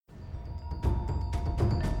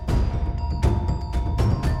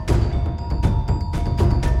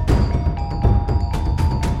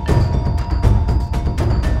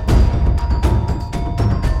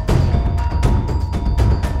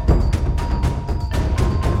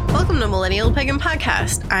to Millennial Pagan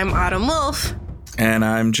Podcast. I'm Autumn Wolf. And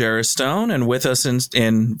I'm Jarrah Stone, and with us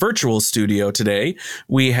in virtual studio today,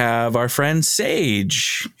 we have our friend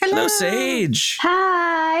Sage. Hello, Sage.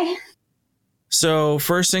 Hi. So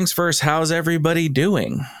first things first, how's everybody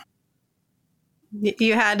doing?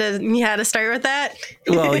 You had to start with that?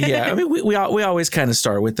 Well, yeah. I mean, we always kind of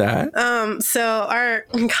start with that. So our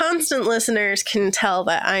constant listeners can tell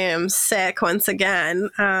that I am sick once again.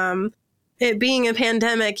 It being a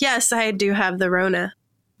pandemic, yes, I do have the Rona.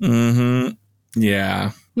 Mm-hmm.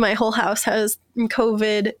 Yeah. My whole house has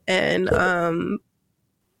COVID, and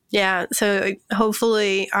yeah. So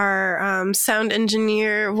hopefully our sound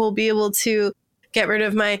engineer will be able to get rid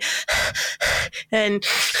of my and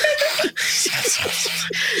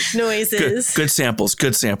noises. Good samples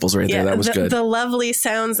right there. That was good. The lovely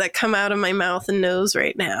sounds that come out of my mouth and nose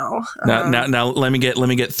right now. Now let me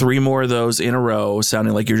get 3 more of those in a row,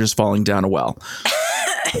 sounding like you're just falling down a well.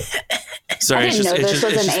 Sorry, I didn't know this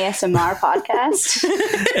was an ASMR podcast.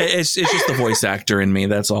 It's just the voice actor in me.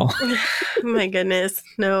 That's all. My goodness.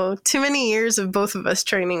 No, too many years of both of us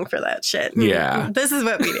training for that shit. Yeah. This is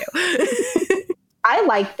what we do. I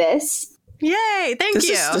like this. Yay. Thank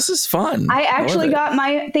you. This is fun. I actually got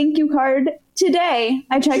my thank you card today.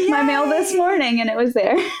 I checked my mail this morning and it was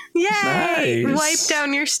there. Yay. Nice. Wipe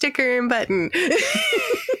down your sticker and button.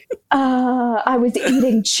 I was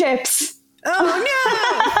eating chips. Oh,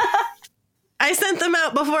 no. I sent them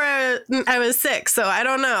out before I was sick, so I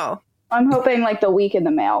don't know. I'm hoping like the week in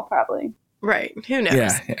the mail, probably. Right. Who knows?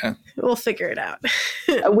 Yeah. We'll figure it out.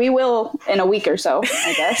 We will in a week or so,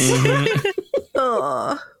 I guess.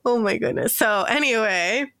 Mm-hmm. Oh my goodness. So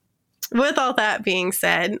anyway, with all that being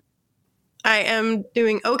said, I am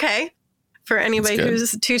doing okay. For anybody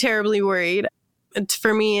who's too terribly worried,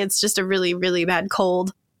 for me, it's just a really, really bad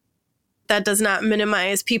cold. That does not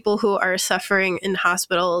minimize people who are suffering in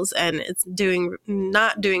hospitals and it's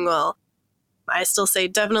not doing well. I still say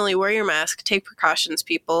definitely wear your mask, take precautions,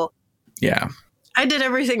 people. Yeah. I did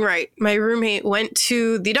everything right. My roommate went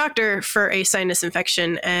to the doctor for a sinus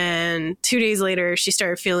infection, and 2 days later, she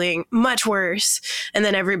started feeling much worse, and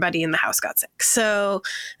then everybody in the house got sick. So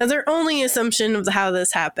that's our only assumption of how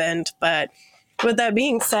this happened. But with that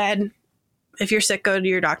being said, if you're sick, go to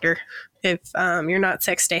your doctor. If you're not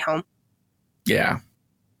sick, stay home. Yeah.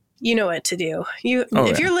 You know what to do.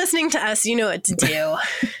 If you're listening to us, you know what to do.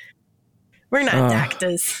 We're not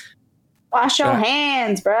doctors. Wash your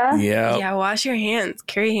hands, bruh. Yeah. Yeah, wash your hands.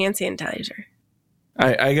 Carry hand sanitizer.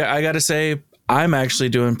 I got to say, I'm actually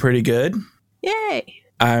doing pretty good. Yay.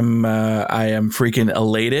 I am freaking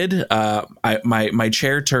elated. My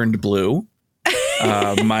chair turned blue.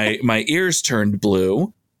 My ears turned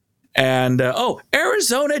blue. And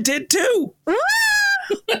Arizona did too.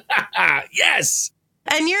 Yes.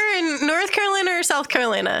 And you're in North Carolina or South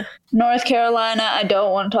Carolina? North Carolina, I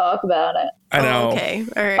don't want to talk about it. I know. Oh, okay.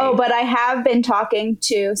 All right. Oh, but I have been talking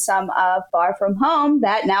to some Far From Home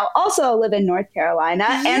that now also live in North Carolina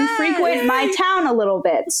and frequent my town a little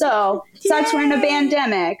bit. So sucks we're in a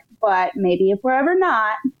pandemic, but maybe if we're ever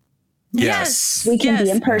not, Yes. we can be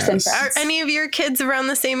in person. Yes. Friends. Are any of your kids around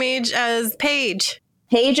the same age as Paige?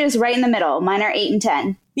 Paige is right in the middle. Mine are 8 and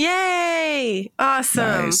 10. Yay.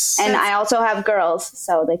 Awesome. Nice. And I also have girls,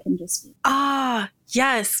 so they can just be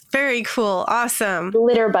Yes. Very cool. Awesome.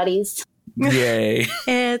 litter buddies. Yay.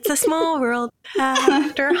 It's a small world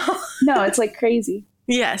after all. No, it's like crazy.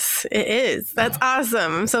 Yes, it is. That's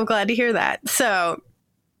awesome. I'm so glad to hear that. So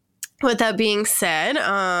with that being said,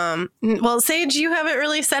 well, Sage, you haven't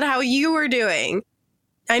really said how you were doing.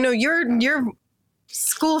 I know you're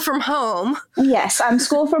school from home. Yes, I'm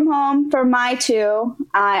school from home for my 2.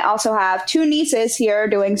 I also have 2 nieces here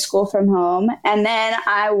doing school from home. And then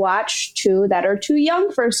I watch 2 that are too young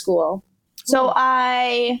for school. So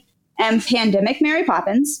I am pandemic Mary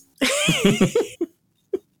Poppins. And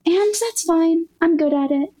that's fine. I'm good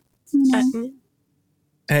at it. You know.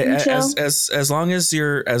 Hey, as long as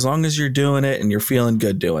you're doing it and you're feeling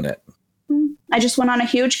good doing it. I just went on a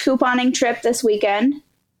huge couponing trip this weekend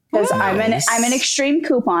because I'm an extreme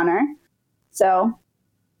couponer. So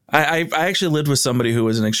I actually lived with somebody who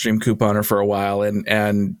was an extreme couponer for a while,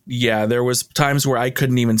 and yeah, there was times where I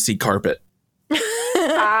couldn't even see carpet.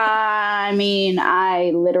 I mean,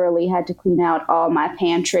 I literally had to clean out all my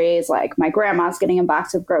pantries. Like my grandma's getting a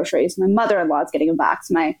box of groceries, my mother-in-law's getting a box,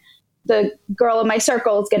 the girl in my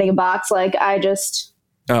circle is getting a box. Like I just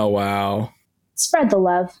Oh wow. Spread the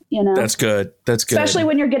love, you know. That's good. That's good. Especially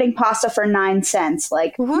when you're getting pasta for 9 cents.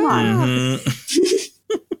 Like, come on.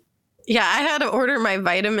 Mm-hmm. Yeah, I had to order my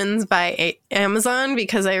vitamins by Amazon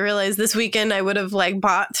because I realized this weekend I would have like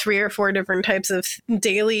bought 3 or 4 different types of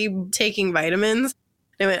daily taking vitamins.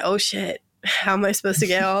 And I went, oh shit, how am I supposed to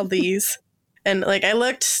get all these? And like I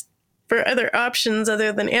looked for other options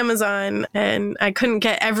other than Amazon, and I couldn't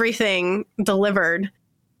get everything delivered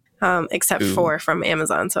except for from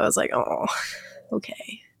Amazon. So I was like, oh,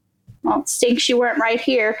 okay. Well, it stinks you weren't right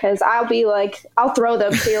here, because I'll be like, I'll throw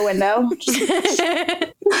them through your window.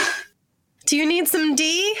 Do you need some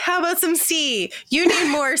D? How about some C? You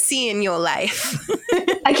need more C in your life.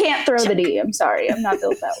 I can't throw the D. I'm sorry. I'm not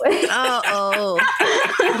built that way. Oh.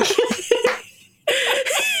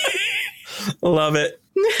 Love it.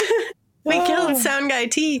 We killed Sound Guy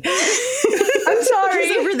T. I'm sorry.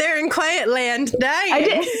 He's over there in quiet land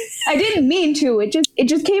dying. I didn't mean to. It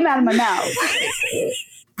just came out of my mouth.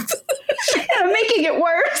 I'm making it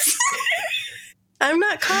worse. I'm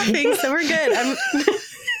not coughing, so we're good.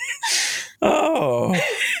 Oh.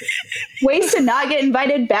 Ways to not get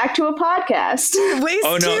invited back to a podcast. Ways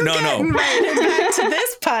no. get invited back to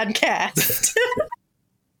this podcast.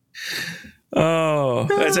 Oh,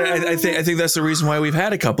 I think that's the reason why we've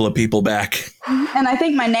had a couple of people back. And I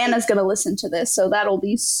think my Nana's going to listen to this, so that'll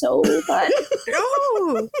be so fun.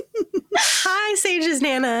 Ooh. Hi, Sage's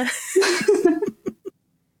Nana.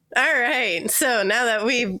 All right. So now that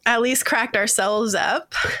we've at least cracked ourselves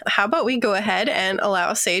up, how about we go ahead and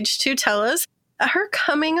allow Sage to tell us her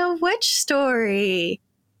coming of witch story?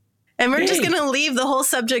 And we're just going to leave the whole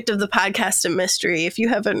subject of the podcast a mystery. If you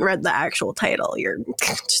haven't read the actual title, you're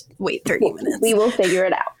just wait 30 minutes. We will figure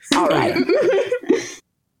it out. All right.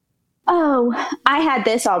 Oh, I had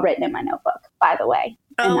this all written in my notebook, by the way.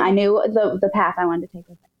 And I knew the path I wanted to take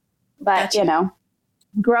with it. But, Gotcha.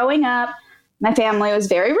 Growing up, my family was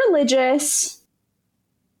very religious.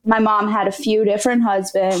 My mom had a few different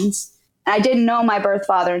husbands. I didn't know my birth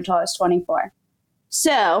father until I was 24.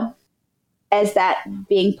 So, as that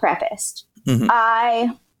being prefaced,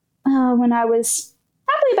 I, when I was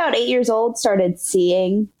probably about 8 years old, started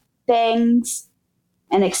seeing things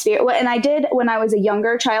and experience. And I did when I was a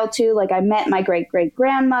younger child too. Like I met my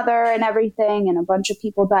great-great-grandmother and everything, and a bunch of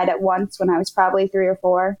people died at once when I was probably 3 or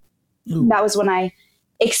 4. Ooh. That was when I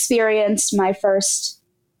experienced my first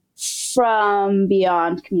from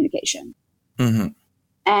beyond communication.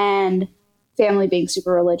 And family being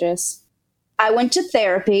super religious. I went to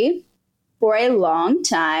therapy for a long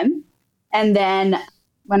time. And then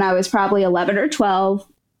when I was probably 11 or 12,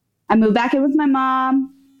 I moved back in with my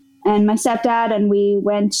mom and my stepdad, and we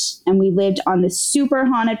went and we lived on this super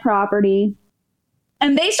haunted property.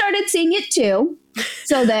 And they started seeing it too.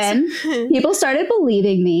 So then people started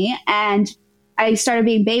believing me, and I started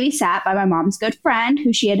being babysat by my mom's good friend,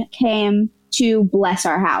 who she had came to bless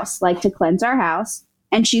our house, like to cleanse our house.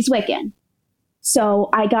 And she's Wiccan. So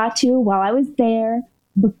I got to, while I was there,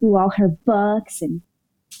 look through all her books and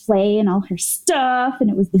play and all her stuff. And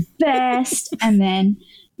it was the best. And then,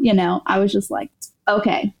 I was just like,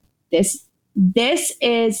 okay, this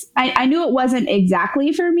is, I knew it wasn't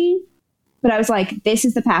exactly for me, but I was like, this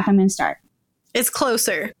is the path I'm going to start. It's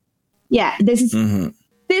closer. Yeah, this is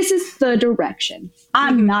the direction.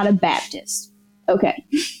 I'm not a Baptist. Okay.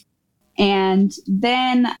 And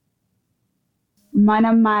then one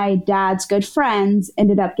of my dad's good friends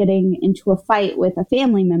ended up getting into a fight with a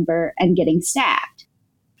family member and getting stabbed.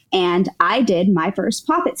 And I did my first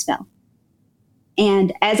poppet spell.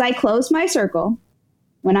 And as I closed my circle,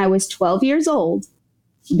 when I was 12 years old,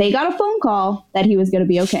 they got a phone call that he was going to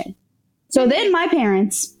be okay. So then my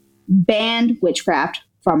parents banned witchcraft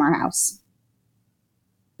from our house.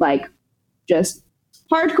 Like, just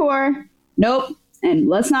hardcore. Nope. And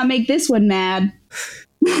let's not make this one mad.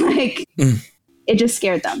 It just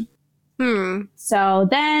scared them. So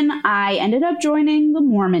then I ended up joining the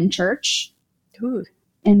Mormon church. Dude.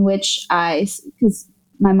 In which because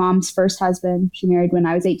my mom's first husband, she married when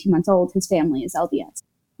I was 18 months old. His family is LDS.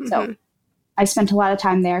 So I spent a lot of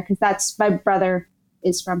time there because my brother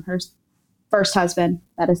is from her first husband.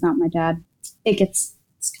 That is not my dad. It's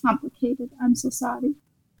complicated. I'm so sorry.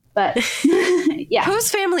 But yeah. Whose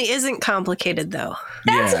family isn't complicated though?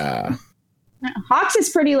 Hawks is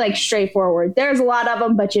pretty straightforward. There's a lot of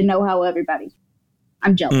them, but you know how everybody.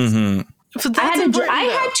 I'm jealous. So I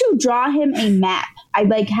had to draw him a map.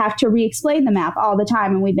 I have to re-explain the map all the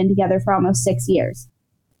time, and we've been together for almost 6 years.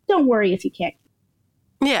 Don't worry if you can't.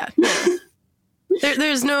 Yeah.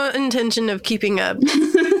 There's no intention of keeping up.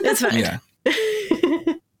 It's fine. Yeah.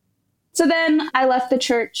 So then I left the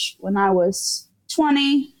church when I was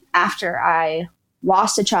 20, after I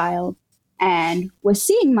lost a child and was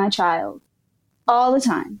seeing my child all the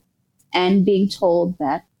time and being told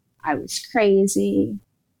that I was crazy.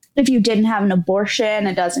 If you didn't have an abortion,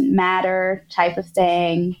 it doesn't matter type of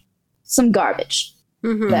thing. Some garbage.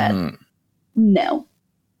 That no.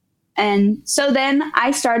 And so then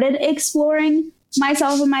I started exploring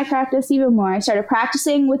myself and my practice even more. I started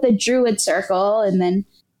practicing with a Druid circle, and then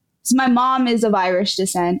so my mom is of Irish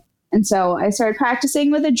descent. And so I started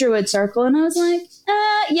practicing with a Druid circle, and I was like,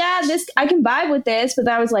 yeah, this, I can vibe with this. But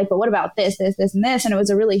then I was like, but what about this, this, this, and this? And it was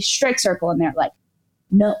a really strict circle. And they're like,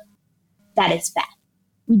 no, that is bad.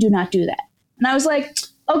 We do not do that. And I was like,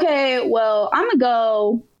 okay, well, I'm going to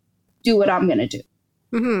go do what I'm going to do.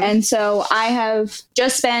 Mm-hmm. And so I have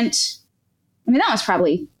just spent, I mean, that was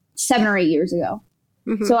probably 7 or 8 years ago.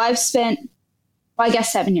 Mm-hmm. So I've spent, well, I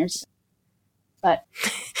guess 7 years ago. But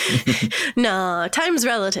no, time's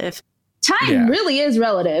relative. Time really is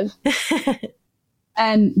relative.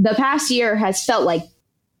 And the past year has felt like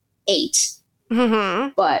 8.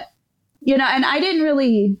 Mm-hmm. But, you know, and I didn't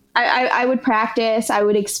really, I would practice, I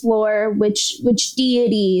would explore which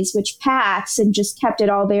deities, which paths, and just kept it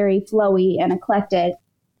all very flowy and eclectic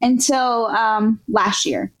until last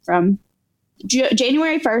year, from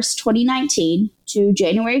January 1st, 2019 to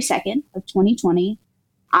January 2nd of 2020.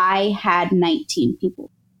 I had 19 people.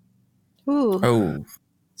 Ooh. Oh.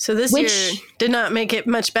 So this year did not make it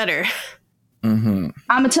much better. Mm-hmm.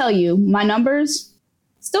 I'm going to tell you, my numbers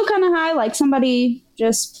still kind of high. Like, somebody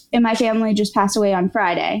just in my family just passed away on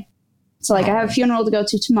Friday. So, like, I have a funeral to go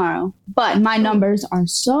to tomorrow. But my numbers are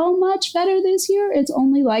so much better this year. It's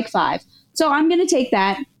only like 5. So I'm going to take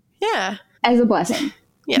that as a blessing.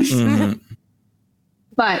 Yes. Mm-hmm.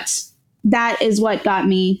 But that is what got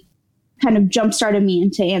me, kind of jump-started me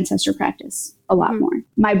into ancestor practice a lot more.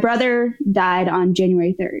 My brother died on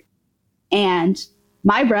January 3rd. And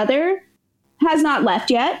my brother has not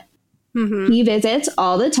left yet. Mm-hmm. He visits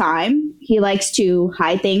all the time. He likes to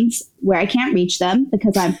hide things where I can't reach them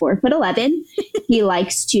because I'm 4'11". He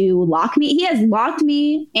likes to lock me. He has locked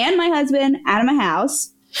me and my husband out of my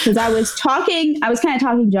house because I was kind of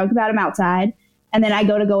talking junk about him outside. And then I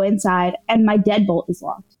go inside and my deadbolt is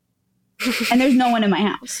locked. And there's no one in my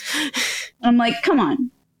house. I'm like, come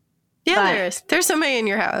on. Yeah, but there is. There's somebody in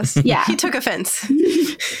your house. Yeah. He took offense.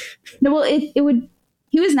 No, well,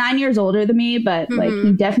 he was 9 years older than me, but like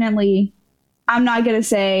he definitely, I'm not going to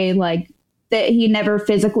say like that he never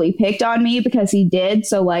physically picked on me because he did.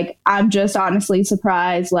 So like, I'm just honestly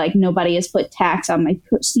surprised. Like, nobody has put tacks on my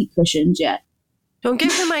seat cushions yet. Don't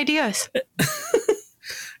give him ideas.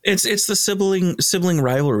 It's the sibling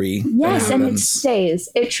rivalry. Yes, and it stays.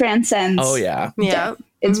 It transcends. Oh, yeah. Yeah.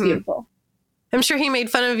 It's beautiful. I'm sure he made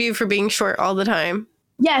fun of you for being short all the time.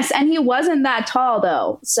 Yes, and he wasn't that tall,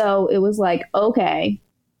 though. So it was like, okay.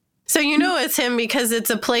 So you know it's him because it's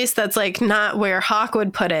a place that's like not where Hawk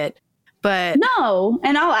would put it. But no,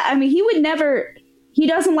 and I mean, he would never... He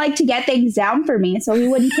doesn't like to get things down for me, so he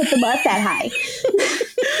wouldn't put them up that high.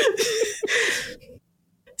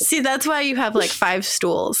 See, that's why you have like 5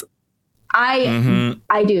 stools. I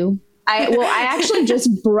do. I actually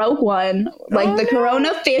just broke one. Like the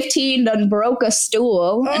Corona 15 done broke a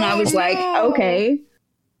stool. And I was like, okay.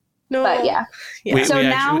 No. But yeah. So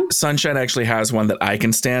now Sunshine actually has one that I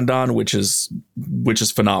can stand on, which is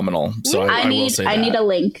phenomenal. So I will say that. I need a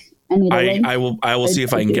link. I will see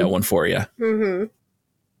if I can get one for you. Mm-hmm.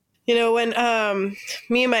 You know, when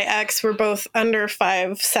me and my ex were both under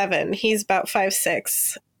 5'7", he's about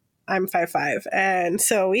 5'6". I'm 5'5". And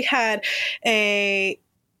so we had a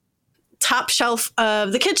top shelf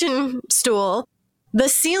of the kitchen stool, the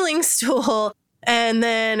ceiling stool, and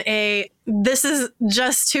then this is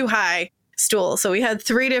just too high stool. So we had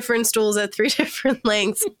 3 different stools at 3 different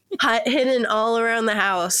lengths hidden all around the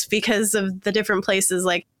house because of the different places.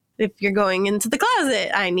 Like, if you're going into the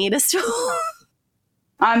closet, I need a stool.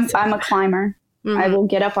 I'm a climber. Mm-hmm. I will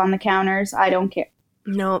get up on the counters. I don't care.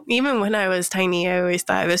 No, even when I was tiny, I always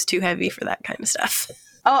thought I was too heavy for that kind of stuff.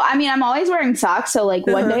 Oh, I mean, I'm always wearing socks. So like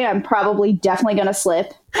one day I'm definitely going to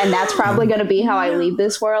slip. And that's probably going to be how I leave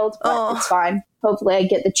this world. But it's fine. Hopefully I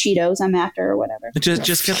get the Cheetos I'm after or whatever.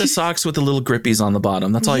 Just get the socks with the little grippies on the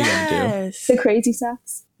bottom. That's all you got to do. The crazy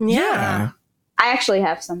socks. Yeah. I actually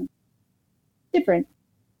have some different.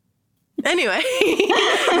 Anyway,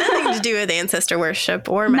 nothing to do with ancestor worship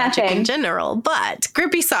or magic in general, but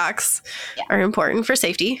grippy socks are important for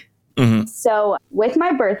safety. Mm-hmm. So with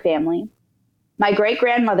my birth family, my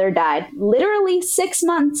great-grandmother died literally 6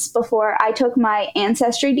 months before I took my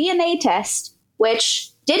ancestry DNA test,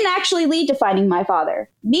 which didn't actually lead to finding my father.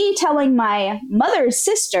 Me telling my mother's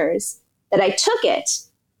sisters that I took it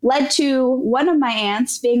led to one of my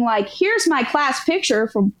aunts being like, here's my class picture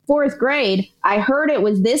from 4th grade. I heard it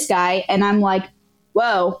was this guy. And I'm like,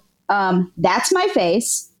 whoa, that's my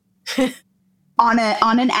face on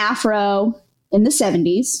an afro in the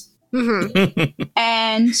 70s. Mm-hmm.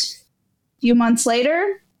 And a few months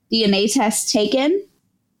later, DNA test taken.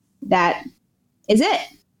 that is it.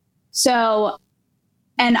 So,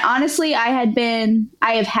 and honestly, I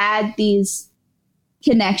have had these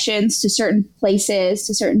connections to certain places,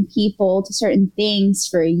 to certain people, to certain things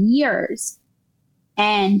for years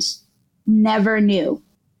and never knew.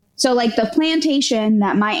 So like the plantation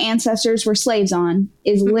that my ancestors were slaves on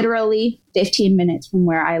is literally 15 minutes from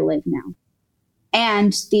where I live now.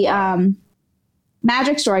 And the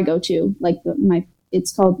magic store I go to, like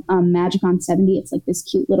it's called Magic on 70. It's like this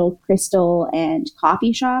cute little crystal and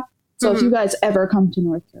coffee shop. So if you guys ever come to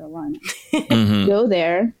North Carolina, go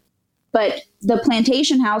there. But the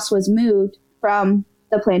plantation house was moved from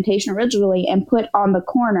the plantation originally and put on the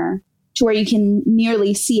corner to where you can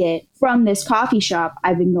nearly see it from this coffee shop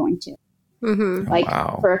I've been going to,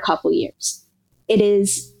 for a couple years. I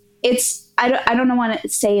don't want to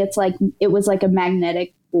say it's like, it was like a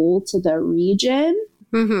magnetic pull to the region,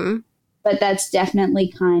 but that's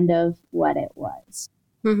definitely kind of what it was.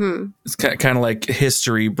 It's kind of like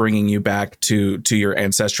history bringing you back to your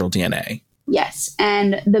ancestral DNA. Yes.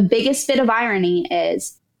 And the biggest bit of irony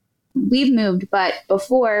is we've moved, but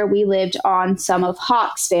before we lived on some of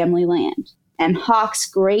Hawk's family land. And Hawk's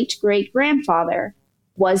great-great-grandfather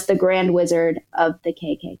was the Grand Wizard of the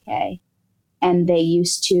KKK. And they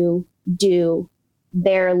used to do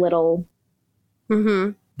their little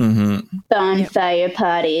bonfire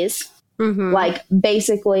parties. Like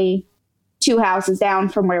basically 2 houses down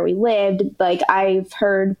from where we lived. Like I've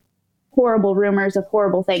heard horrible rumors of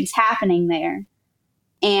horrible things happening there.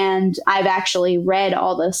 And I've actually read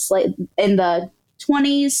all the in the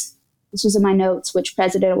 20s. This was in my notes, which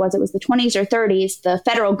president it was. It was the 20s or 30s. The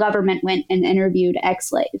federal government went and interviewed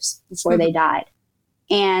ex-slaves before they died.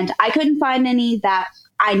 And I couldn't find any that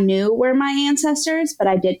I knew were my ancestors, but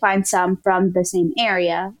I did find some from the same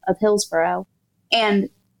area of Hillsborough. And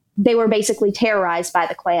they were basically terrorized by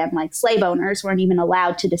the Klan. Like slave owners weren't even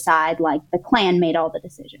allowed to decide. Like the Klan made all the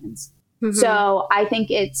decisions. So I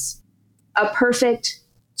think it's a perfect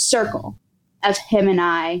circle of him and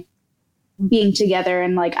I being together.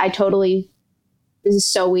 And like, this is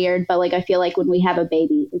so weird, but like, I feel like when we have a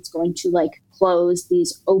baby, it's going to like close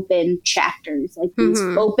these open chapters, like these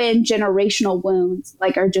open generational wounds,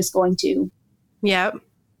 like are just going to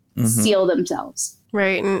seal themselves.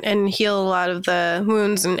 Right. And heal a lot of the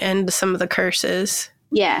wounds and end some of the curses.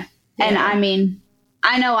 Yeah. And I mean,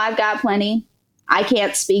 I know I've got plenty. I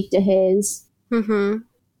can't speak to his.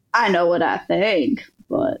 I know what I think,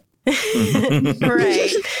 but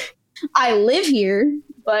right. I live here,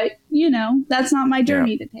 but you know, that's not my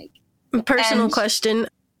journey to take. Personal question.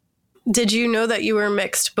 Did you know that you were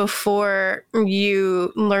mixed before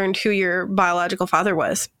you learned who your biological father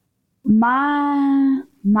was?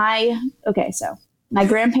 Okay, so my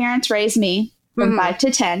grandparents raised me from 5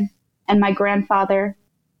 to 10, and my grandfather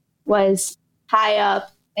was high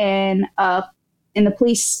up in the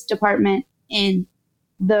police department in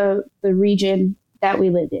the region that we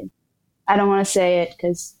lived in. I don't want to say it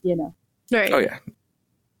because, you know. Right. Oh, yeah.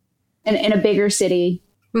 In a bigger city,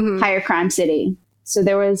 higher crime city. So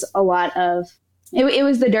there was a lot of, it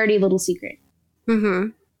was the dirty little secret.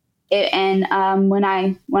 When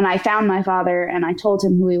I found my father and I told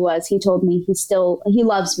him who he was, he told me he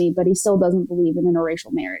loves me, but he still doesn't believe in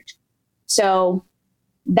interracial marriage. So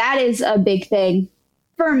that is a big thing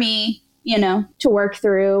for me, you know, to work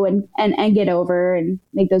through and get over and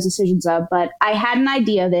make those decisions of. But I had an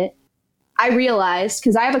idea of it. I realized,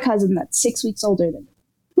 because I have a cousin that's 6 weeks older than me,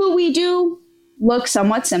 who we do look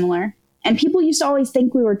somewhat similar. And people used to always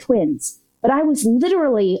think we were twins. But I was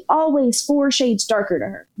literally always 4 shades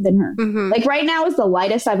darker than her. Like right now is the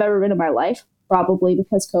lightest I've ever been in my life, probably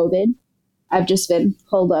because COVID. I've just been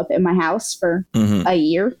holed up in my house for a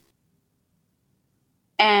year.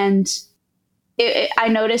 And I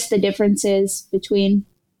noticed the differences between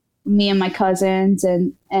me and my cousins,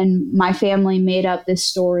 and my family made up this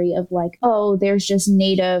story of like, oh, there's just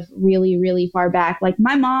native really, really far back. Like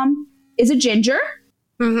my mom is a ginger.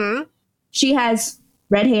 She has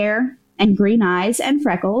red hair and green eyes and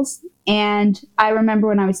freckles. And I remember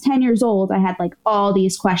when I was 10 years old, I had like all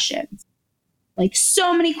these questions, like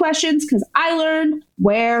so many questions, because I learned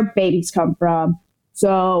where babies come from.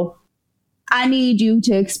 So I need you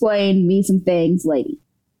to explain me some things, lady.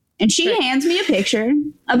 And she hands me a picture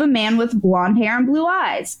of a man with blonde hair and blue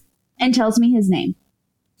eyes and tells me his name.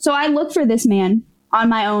 So I look for this man on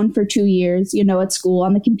my own for 2 years, you know, at school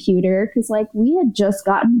on the computer, because like we had just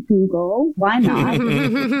gotten Google. Why not?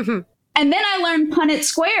 And then I learned Punnett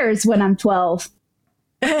squares when I'm 12.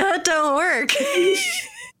 That don't work.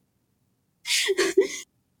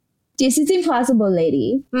 This is impossible,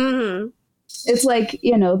 lady. It's like,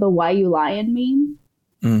 you know, the why you lying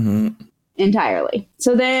meme. entirely.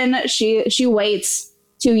 So then she waits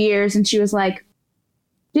 2 years and she was like,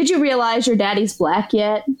 did you realize your daddy's black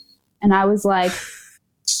yet? And I was like,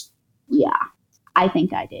 yeah, I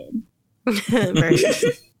think I did. Very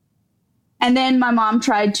good. And then my mom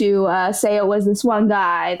tried to say it was this one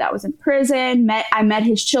guy that was in prison. I met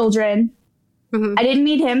his children. Mm-hmm. I didn't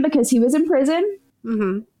meet him because he was in prison.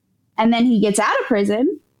 Mm-hmm. And then he gets out of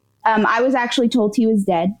prison. I was actually told he was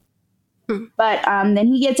dead. Mm-hmm. But then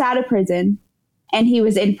he gets out of prison. And he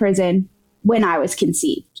was in prison when I was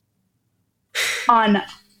conceived. On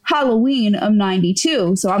Halloween of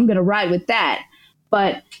 92. So I'm going to ride with that.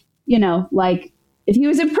 But, you know, like, if he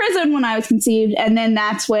was in prison when I was conceived, and then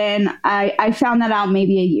that's when I found that out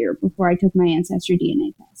maybe a year before I took my ancestry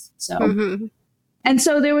DNA test. So, mm-hmm. And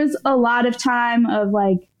so there was a lot of time of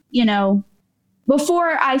like, you know,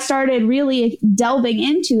 before I started really delving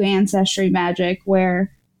into ancestry magic,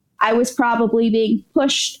 where I was probably being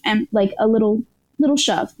pushed and like a little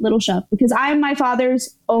shove, because I am my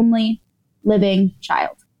father's only living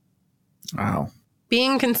child. Wow.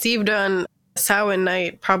 Being conceived on Samhain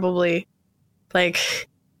night, probably, like,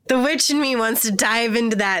 the witch in me wants to dive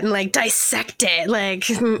into that and like dissect it. Like,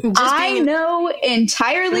 I know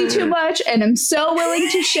entirely too much and I'm so willing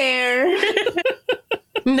to share.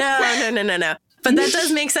 No. But that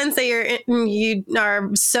does make sense that you are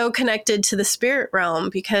so connected to the spirit realm,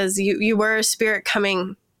 because you were a spirit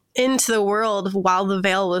coming into the world while the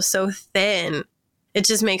veil was so thin. It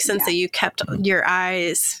just makes sense that you kept your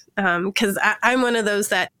eyes, because I'm one of those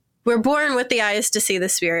that we're born with the eyes to see the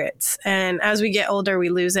spirits, and as we get older we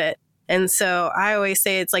lose it. And so I always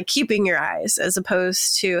say it's like keeping your eyes, as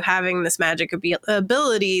opposed to having this magic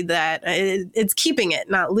ability that it's keeping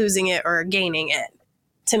it, not losing it or gaining it,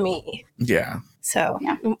 to me. Yeah. So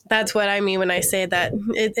that's what I mean when I say that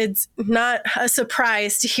it's not a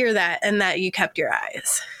surprise to hear that, and that you kept your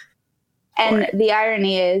eyes. And the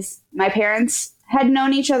irony is, my parents had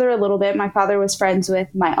known each other a little bit. My father was friends with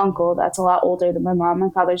my uncle. That's a lot older than my mom. My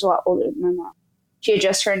father's a lot older than my mom. She had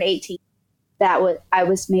just turned 18. I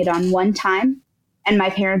was made on one time, and my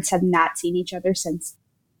parents have not seen each other since.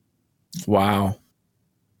 Wow.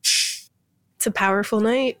 It's a powerful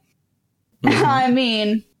night. Mm-hmm. I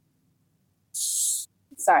mean,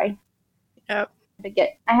 sorry. Yep.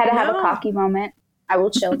 I had to have a cocky moment. I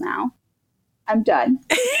will chill now. I'm done.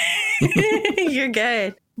 You're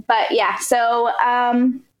good. But yeah, so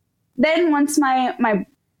then once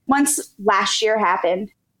once last year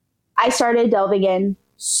happened, I started delving in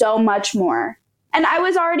so much more. And I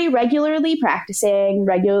was already regularly practicing,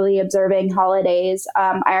 regularly observing holidays.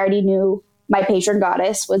 I already knew my patron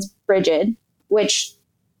goddess was Brigid, which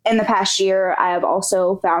in the past year, I have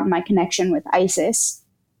also found my connection with Isis.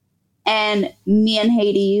 And me and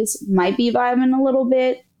Hades might be vibing a little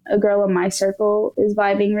bit. A girl in my circle is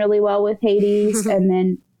vibing really well with Hades.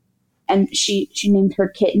 And she named her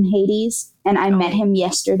kitten Hades. And I met him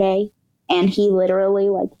yesterday. And he literally,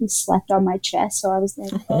 like, he slept on my chest. So I was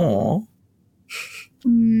like, oh.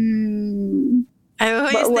 I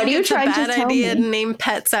always think it's a bad idea to name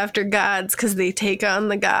pets after gods, because they take on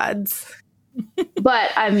the gods.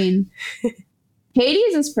 But, I mean,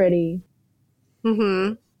 Hades is pretty.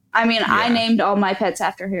 Mm-hmm. I mean, I named all my pets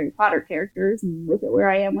after Harry Potter characters, and look at where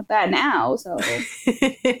I am with that now. So,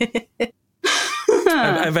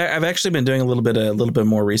 I've actually been doing a little bit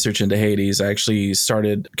more research into Hades. I actually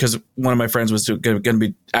started because one of my friends was going to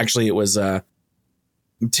be, actually it was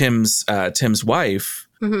Tim's wife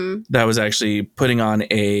that was actually putting on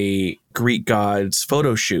a Greek gods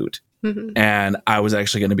photo shoot. Mm-hmm. And I was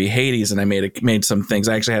actually going to be Hades, and I made some things.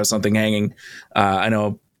 I actually have something hanging. I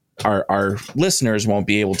know our listeners won't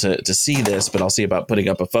be able to see this, but I'll see about putting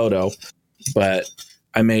up a photo. But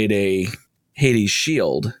I made a Hades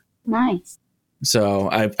shield. Nice. So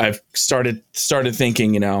I've started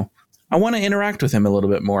thinking, you know, I want to interact with him a little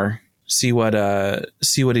bit more, see what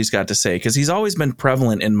he's got to say, because he's always been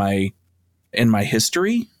prevalent in my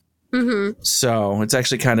history. Mm-hmm. So it's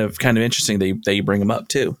actually kind of interesting that you bring him up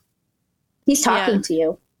too. He's talking to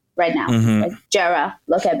you right now. Mm-hmm. Like, Jera,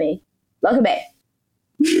 look at me. Look at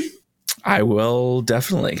me. I will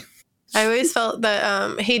definitely. I always felt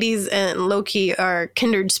that Hades and Loki are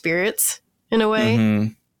kindred spirits in a way.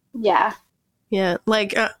 Mm-hmm. Yeah. Yeah.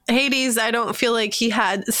 Like Hades, I don't feel like he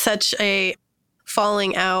had such a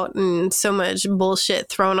falling out and so much bullshit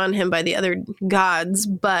thrown on him by the other gods,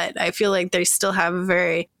 but I feel like they still have a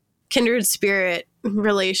very kindred spirit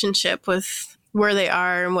relationship with where they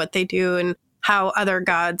are and what they do and how other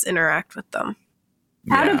gods interact with them.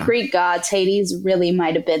 Out of Greek gods, Hades really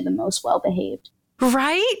might have been the most well-behaved.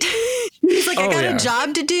 Right? He's like, I got a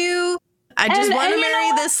job to do. I just want to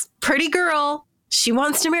marry this pretty girl. she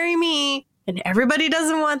wants to marry me, and everybody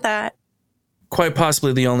doesn't want that. Quite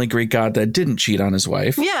possibly the only Greek god that didn't cheat on his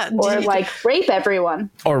wife. Yeah. Or like rape everyone.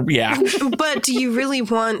 Or, yeah. But do you really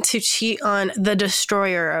want to cheat on the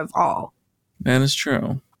destroyer of all? That is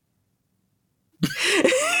true.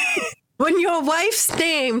 When your wife's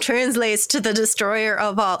name translates to the destroyer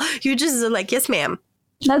of all, you just are like, yes, ma'am.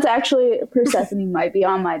 That's actually, Persephone might be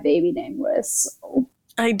on my baby name list. So.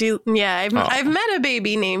 I do. Yeah, I've met a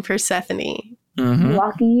baby named Persephone. Mm-hmm.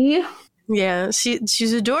 Lucky. Yeah,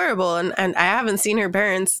 she's adorable, and I haven't seen her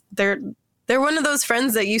parents. They're one of those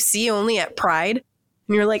friends that you see only at Pride,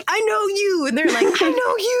 and you're like, I know you, and they're like, I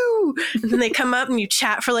know you, and then they come up and you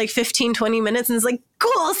chat for like 15, 20 minutes, and it's like,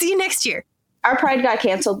 cool, I'll see you next year. Our Pride got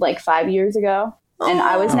canceled like 5 years ago, and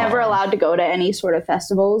I was never allowed to go to any sort of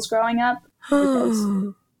festivals growing up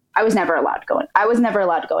because I was never allowed to go. I was never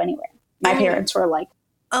allowed to go anywhere. My parents were like,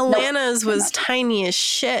 Alana's was tiny as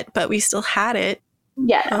shit, but we still had it.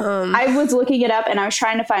 Yeah, I was looking it up, and I was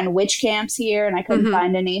trying to find witch camps here, and I couldn't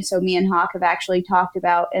find any. So me and Hawk have actually talked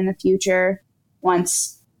about in the future,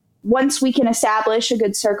 once we can establish a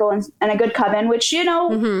good circle and a good coven, which, you know,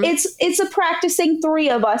 it's a practicing 3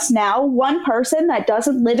 of us now. One person that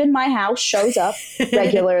doesn't live in my house shows up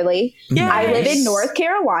regularly. Yes. I live in North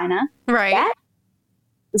Carolina. Right.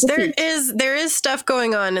 There is stuff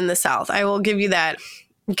going on in the South. I will give you that,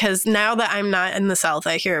 because now that I'm not in the South,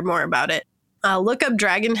 I hear more about it. Look up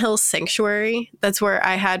Dragon Hill Sanctuary. That's where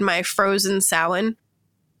I had my frozen Samhain.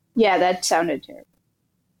 Yeah, that sounded terrible.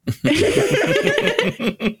 The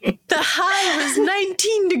high was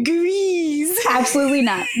 19 degrees. Absolutely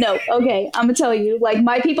not. No. Okay, I'm gonna tell you. Like,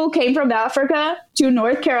 my people came from Africa to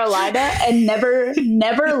North Carolina and never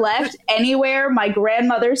left anywhere. My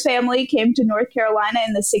grandmother's family came to North Carolina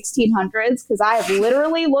in the 1600s, because I have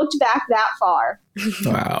literally looked back that far.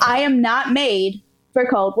 Wow. I am not made for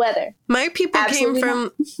cold weather. My people Absolutely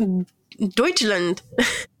came from Deutschland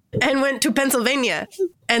and went to Pennsylvania,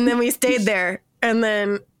 and then we stayed there, and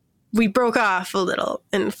then we broke off a little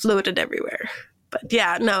and floated everywhere. But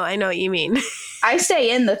yeah, no, I know what you mean. I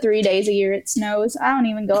stay in the 3 days a year it snows. I don't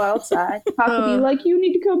even go outside. Pop will be like, you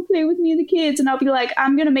need to come play with me and the kids. And I'll be like,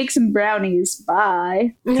 I'm going to make some brownies.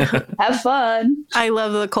 Bye. Have fun. I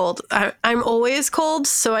love the cold. I'm always cold,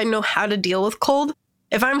 so I know how to deal with cold.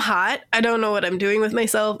 If I'm hot, I don't know what I'm doing with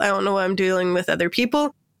myself. I don't know what I'm doing with other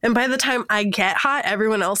people. And by the time I get hot,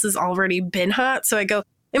 everyone else has already been hot. So I go,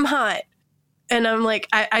 I'm hot. And I'm like,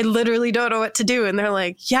 I literally don't know what to do. And they're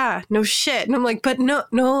like, yeah, no shit. And I'm like, but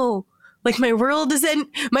no. Like, my world is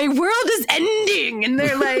ending. And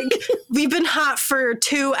they're like, we've been hot for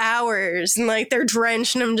 2 hours. And like, they're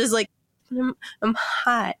drenched. And I'm just like, I'm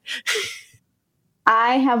hot.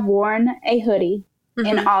 I have worn a hoodie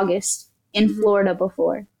in August in Florida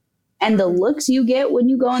before. And the looks you get when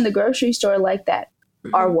you go in the grocery store like that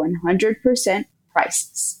are 100%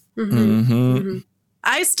 priceless.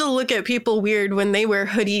 I still look at people weird when they wear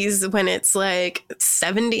hoodies when it's like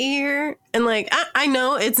 70 here. And like, I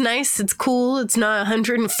know it's nice, it's cool, it's not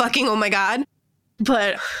 100 and fucking oh my God.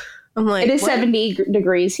 But I'm like, it is what? 70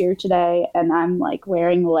 degrees here today, and I'm like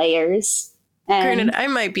wearing layers. And granted, I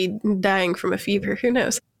might be dying from a fever. Who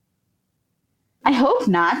knows? I hope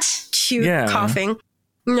not. Cute coughing.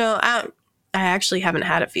 No, I actually haven't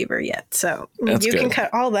had a fever yet. So That's you good. can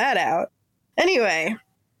cut all that out. Anyway.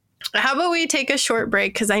 How about we take a short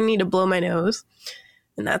break, because I need to blow my nose,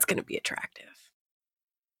 and that's going to be attractive.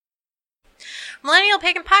 Millennial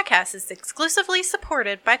Pagan Podcast is exclusively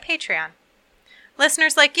supported by Patreon.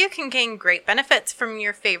 Listeners like you can gain great benefits from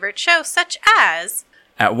your favorite show, such as...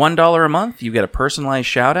 At $1 a month, you get a personalized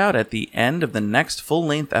shout-out at the end of the next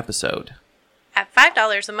full-length episode. At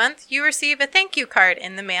 $5 a month, you receive a thank you card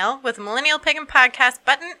in the mail with a Millennial Pagan Podcast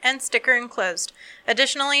button and sticker enclosed.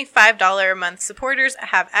 Additionally, $5 a month supporters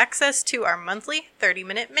have access to our monthly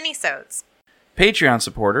 30-minute minisodes. Patreon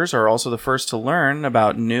supporters are also the first to learn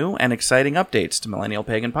about new and exciting updates to Millennial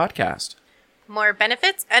Pagan Podcast. More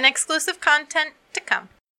benefits and exclusive content to come.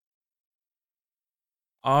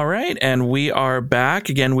 All right, and we are back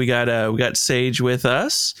again. We got Sage with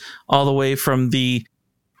us all the way from the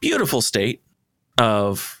beautiful state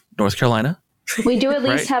of North Carolina. We do at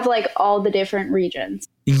least have like all the different regions.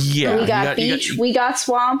 Yeah, we got beach, we got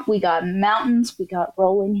swamp, we got mountains, we got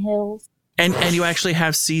rolling hills, and you actually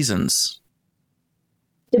have seasons.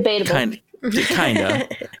 Debatable. Kinda.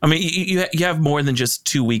 I mean, you have more than just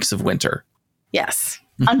 2 weeks of winter. Yes.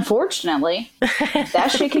 Unfortunately,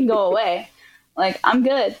 that shit can go away. Like, I'm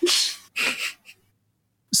good.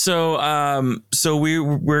 So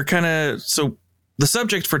we're kind of the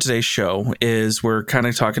subject for today's show is we're kind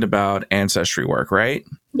of talking about ancestry work, right?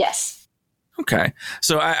 Yes. Okay.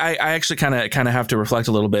 So I actually kind of have to reflect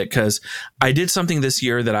a little bit, because I did something this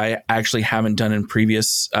year that I actually haven't done in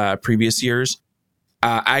previous years.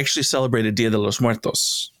 I actually celebrated Dia de los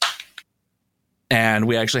Muertos, and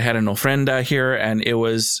we actually had an ofrenda here, and it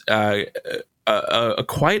was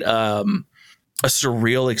quite a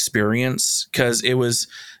surreal experience, because it was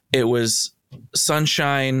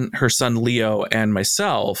Sunshine, her son Leo, and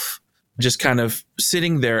myself just kind of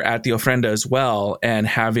sitting there at the ofrenda as well, and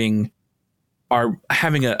having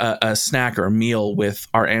a snack or a meal with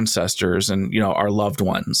our ancestors and, our loved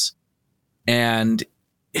ones. And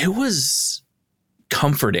it was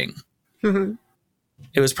comforting. Mm-hmm.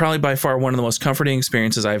 It was probably by far one of the most comforting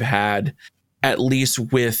experiences I've had, at least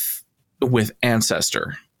with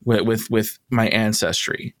ancestor, with my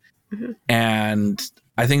ancestry. Mm-hmm. And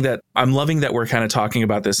I think that I'm loving that we're kind of talking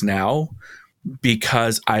about this now,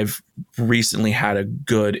 because I've recently had a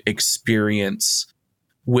good experience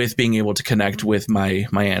with being able to connect with my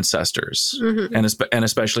ancestors. Mm-hmm. and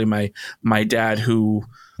especially my dad, who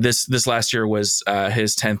this last year was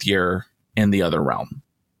his 10th year in the other realm.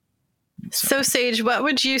 So Sage, what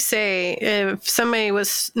would you say if somebody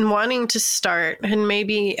was wanting to start and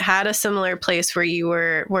maybe had a similar place where you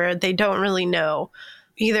were, where they don't really know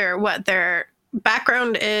either what their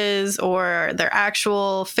background is or their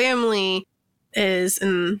actual family is?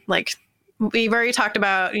 And like we've already talked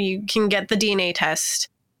about, you can get the DNA test.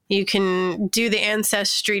 You can do the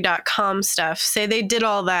Ancestry.com stuff. Say they did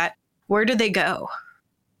all that. Where do they go?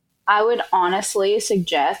 I would honestly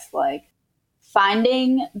suggest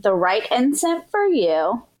finding the right incense for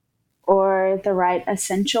you, or the right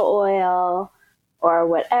essential oil or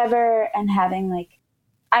whatever, and having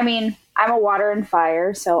I'm a water and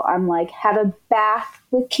fire, so I'm have a bath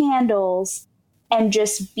with candles and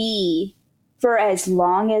just be for as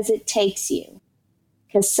long as it takes you.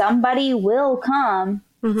 Because somebody will come.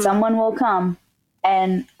 Mm-hmm. Someone will come.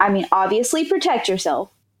 And obviously protect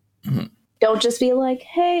yourself. Mm-hmm. Don't just be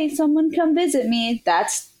hey, someone come visit me.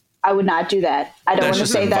 I would not do that. I don't want to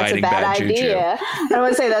say that's a bad idea. I don't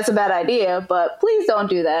want to say that's a bad idea, but please don't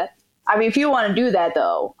do that. If you want to do that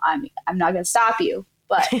though, I'm not going to stop you,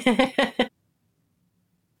 but.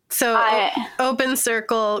 So open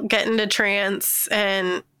circle, get into trance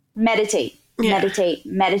and meditate.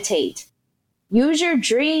 Use your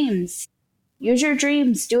dreams.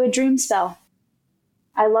 Do a dream spell.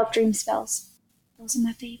 I love dream spells. Those are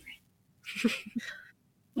my favorite.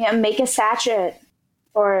 Make a sachet,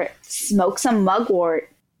 or smoke some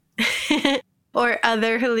mugwort. Or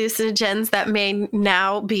other hallucinogens that may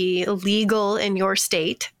now be legal in your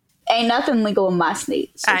state. Ain't nothing legal in my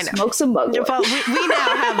state, so I know. Smoke some mugwort. Well, we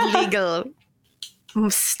now have legal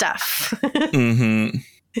stuff. Mm-hmm.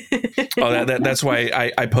 Oh, that's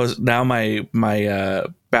why I post now. My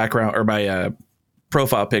background, or my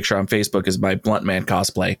profile picture on Facebook is my Blunt Man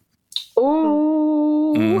cosplay.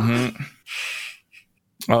 Ooh. Mm-hmm.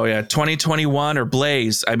 Oh yeah, 2021 or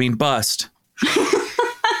Blaze. Bust.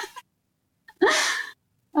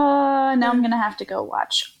 Now I'm gonna have to go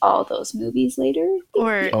watch all those movies later.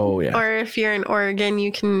 Or if you're in Oregon,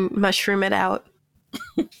 you can mushroom it out.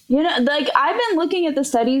 I've been looking at the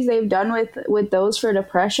studies they've done with those for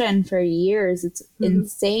depression for years. It's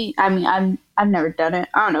insane. I've never done it.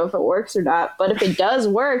 I don't know if it works or not, but if it does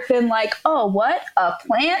work, then oh, what, a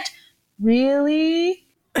plant? Really?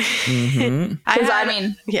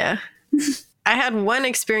 Mm-hmm. Yeah. I had one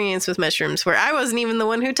experience with mushrooms where I wasn't even the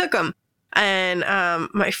one who took them. And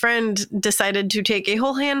my friend decided to take a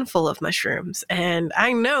whole handful of mushrooms. And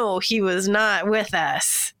I know he was not with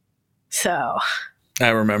us. So. I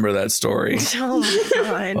remember that story. Oh,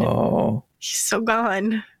 my God. Oh. He's so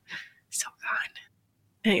gone.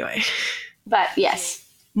 Anyway. But yes,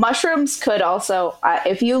 mushrooms could also,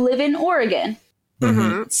 if you live in Oregon,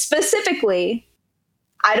 mm-hmm. specifically,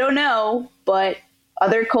 I don't know, but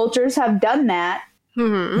other cultures have done that.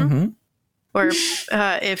 Mm-hmm. Mm-hmm. Or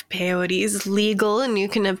if peyote is legal and you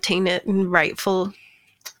can obtain it in ethically.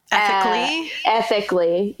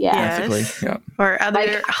 Ethically, yeah. Yes. Ethically, yeah. Or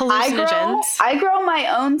other hallucinogens. I grow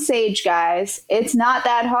my own sage, guys. It's not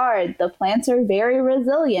that hard. The plants are very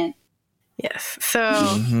resilient. Yes. So,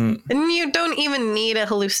 and you don't even need a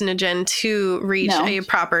hallucinogen to reach a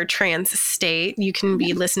proper trance state. You can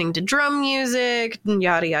be listening to drum music,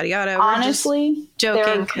 yada, yada, yada. Honestly,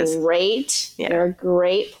 joking. They're great. Yeah. There are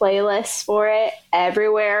great playlists for it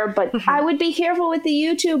everywhere. But I would be careful with the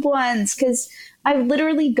YouTube ones, because I've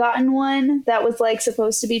literally gotten one that was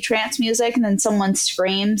supposed to be trance music, and then someone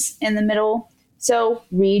screams in the middle. So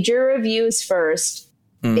read your reviews first.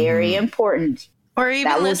 Mm-hmm. Very important. Or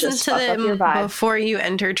even listen to them before you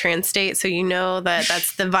enter trance state, so you know that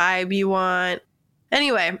that's the vibe you want.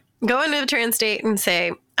 Anyway, Go into a trance state and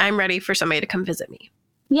say, I'm ready for somebody to come visit me.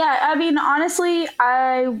 Yeah, I mean, honestly,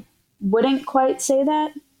 I wouldn't quite say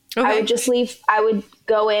that. Okay. I would just leave. I would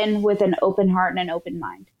go in with an open heart and an open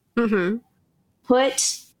mind. Mm-hmm.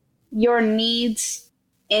 Put your needs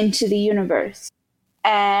into the universe.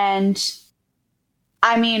 And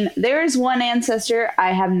I mean, there is one ancestor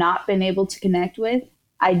I have not been able to connect with.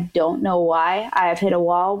 I don't know why. I have hit a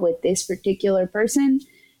wall with this particular person,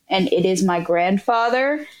 and it is my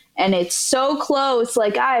grandfather. And it's so close.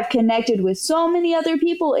 Like, I have connected with so many other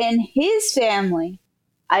people in his family.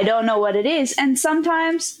 I don't know what it is. And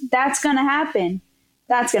sometimes that's going to happen.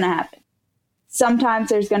 That's going to happen. Sometimes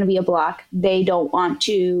there's going to be a block. They don't want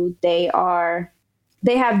to. They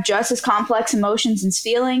have just as complex emotions and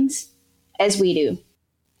feelings as we do.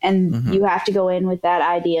 And you have to go in with that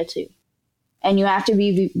idea too. And you have to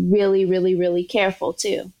be really, really, really careful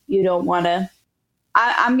too. You don't want to,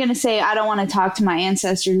 I'm going to say, I don't want to talk to my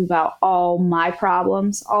ancestors about all my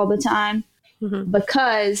problems all the time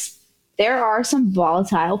because there are some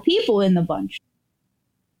volatile people in the bunch.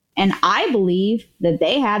 And I believe that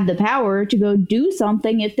they have the power to go do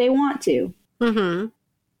something if they want to. Mm-hmm.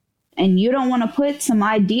 And you don't want to put some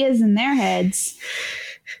ideas in their heads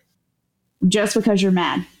just because you're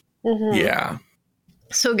mad. Mm-hmm. Yeah.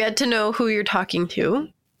 So get to know who you're talking to.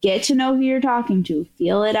 Get to know who you're talking to.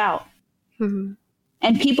 Feel it out. Mm-hmm.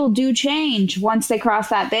 And people do change once they cross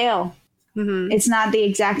that veil. Mm-hmm. It's not the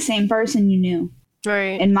exact same person you knew.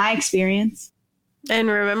 Right. In my experience. And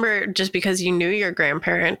remember, just because you knew your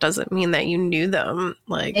grandparent doesn't mean that you knew them,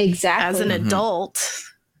 like, exactly. As an adult.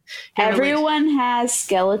 Everyone has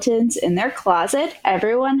skeletons in their closet.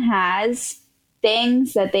 Everyone has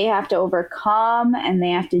things that they have to overcome and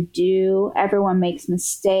they have to do. Everyone makes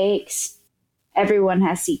mistakes. Everyone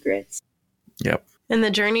has secrets. Yep. And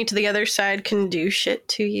the journey to the other side can do shit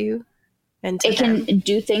to you. And to it can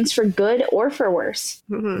do things for good or for worse.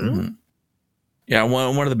 Mm-hmm. Mm-hmm. Yeah,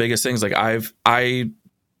 one of the biggest things, like I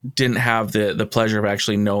didn't have the pleasure of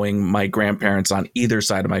actually knowing my grandparents on either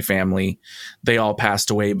side of my family. They all passed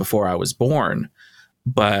away before I was born,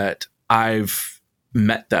 but I've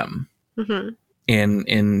met them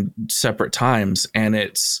in separate times, and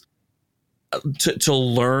it's to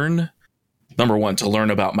learn. Number one, to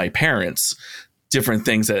learn about my parents, different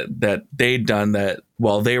things that they'd done that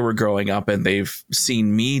while they were growing up and they've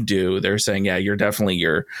seen me do. They're saying, yeah, you're definitely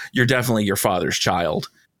your father's child.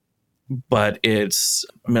 But it's,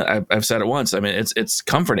 I mean, I've said it once. I mean, it's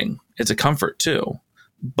comforting. It's a comfort too,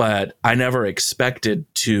 but I never expected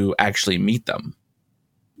to actually meet them.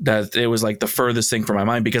 That it was like the furthest thing from my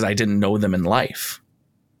mind because I didn't know them in life.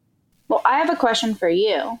 Well, I have a question for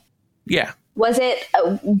you. Yeah. Was it,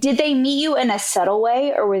 did they meet you in a subtle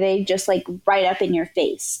way, or were they just like right up in your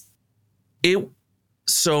face?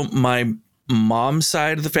 So my mom's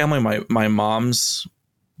side of the family, my mom's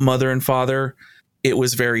mother and father, it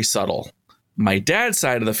was very subtle. My dad's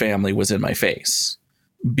side of the family was in my face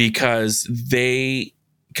because they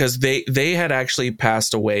had actually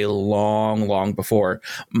passed away long before.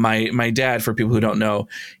 My dad, for people who don't know,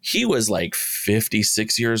 he was like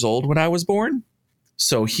 56 years old when I was born.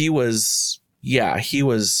 So he was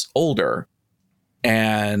older.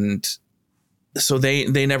 And so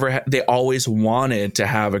they always wanted to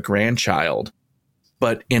have a grandchild,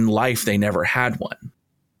 but in life they never had one.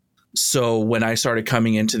 So when I started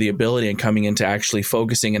coming into the ability and coming into actually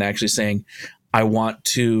focusing and actually saying, I want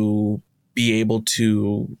to be able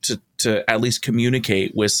to at least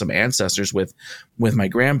communicate with some ancestors, with my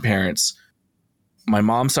grandparents, my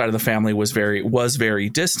mom's side of the family was very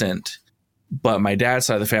distant, but my dad's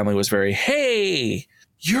side of the family was very, hey,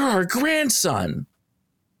 you're our grandson.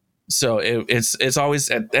 So it's always,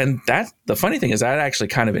 and that the funny thing is that actually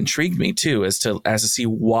kind of intrigued me too, as to see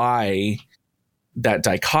why that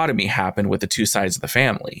dichotomy happened with the two sides of the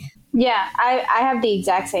family. Yeah, I have the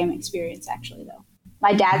exact same experience actually though.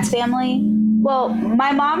 My dad's family, well,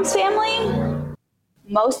 my mom's family,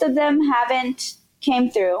 most of them haven't came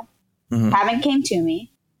through, haven't came to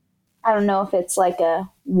me. I don't know if it's like a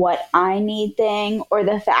what I need thing, or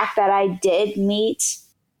the fact that I did meet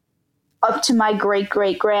up to my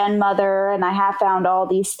great-great-grandmother and I have found all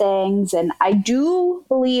these things. And I do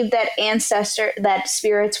believe that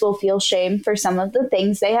spirits will feel shame for some of the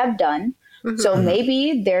things they have done. Mm-hmm. So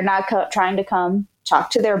maybe they're not trying to come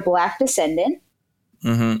talk to their black descendant.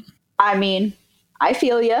 Mm-hmm. I mean, I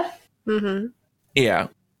feel you. Mm-hmm. Yeah.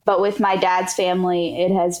 But with my dad's family,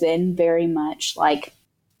 it has been very much like,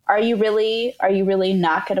 are you really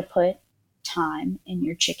not going to put time in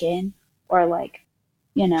your chicken, or like,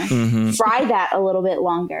 you know, fry that a little bit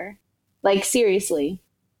longer? Like, seriously,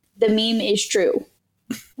 the meme is true.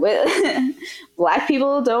 Black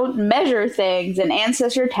people don't measure things. An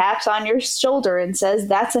ancestor taps on your shoulder and says,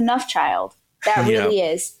 "That's enough, child." That really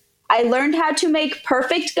is. I learned how to make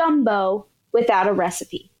perfect gumbo without a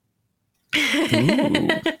recipe.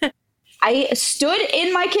 I stood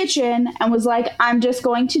in my kitchen and was like, I'm just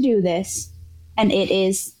going to do this. And it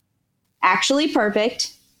is actually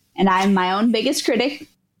perfect. And I'm my own biggest critic.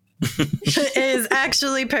 It is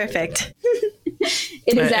actually perfect.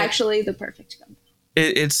 It is actually the perfect gumbo.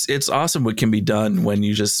 It's awesome what can be done when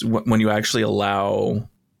you actually allow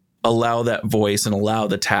that voice and allow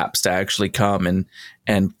the taps to actually come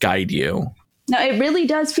and guide you. No, it really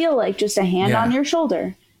does feel like just a hand on your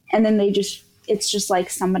shoulder. And then it's just like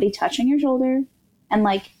somebody touching your shoulder and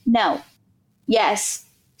like, no, yes,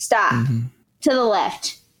 stop, to the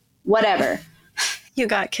left, whatever. You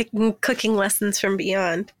got cooking lessons from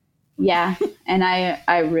beyond. Yeah, and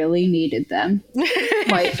I really needed them,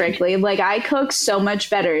 quite frankly. Like, I cook so much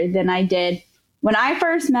better than I did when I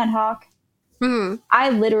first met Hawk. I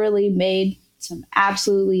literally made some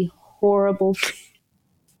absolutely horrible.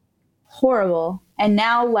 And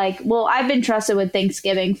now, like, well, I've been trusted with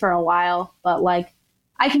Thanksgiving for a while, but like,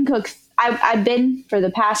 I can cook. I've been for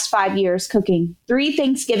the past 5 years cooking 3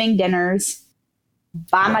 Thanksgiving dinners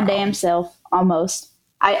by my damn self, almost.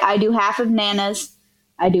 I do half of Nana's.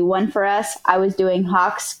 I do one for us. I was doing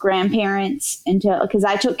Hawk's grandparents because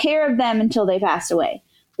I took care of them until they passed away,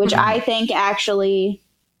 which I think actually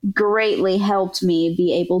greatly helped me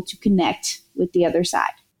be able to connect with the other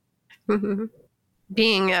side.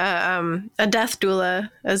 Being a death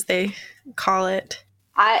doula, as they call it.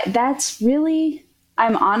 I'm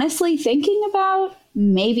honestly thinking about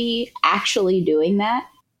maybe actually doing that.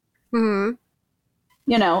 You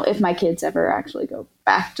know, if my kids ever actually go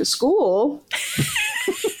back to school.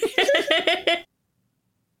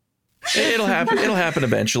 It'll happen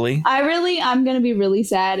eventually. I'm going to be really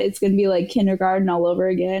sad. It's going to be like kindergarten all over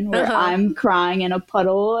again, where I'm crying in a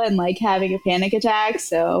puddle and like having a panic attack.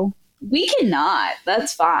 So we cannot.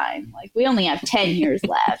 That's fine. Like, we only have 10 years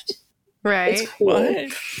left. Right. It's cool.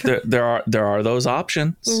 What? There are those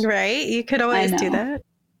options. Right. You could always do that.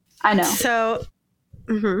 I know. So,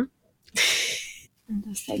 those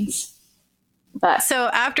things. But so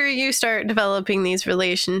after you start developing these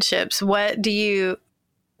relationships, what do you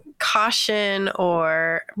caution,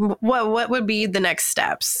 or what would be the next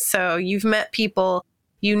steps? So you've met people,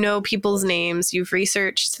 you know people's names, you've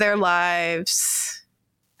researched their lives.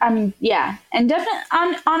 I mean, yeah. And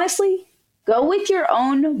definitely, honestly, go with your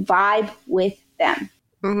own vibe with them.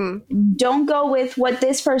 Don't go with what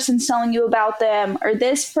this person's telling you about them, or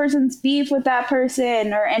this person's beef with that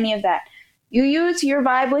person, or any of that. You use your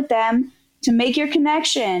vibe with them to make your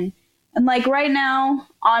connection. And like right now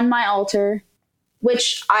on my altar,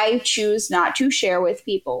 which I choose not to share with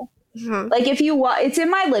people. Like, if you it's in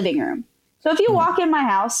my living room. So if you walk in my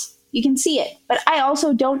house, you can see it. But I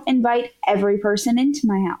also don't invite every person into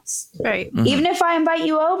my house. Right. Even if I invite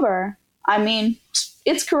you over, I mean,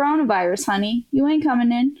 it's coronavirus, honey. You ain't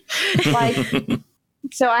coming in. Like,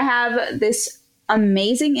 so I have this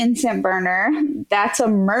amazing incense burner. That's a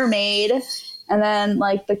mermaid. And then,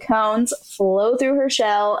 like, the cones flow through her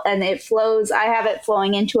shell, and it flows. I have it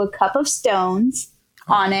flowing into a cup of stones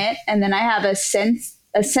on it. And then I have a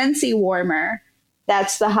Scentsy warmer.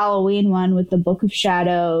 That's the Halloween one with the Book of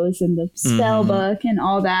Shadows and the spell book and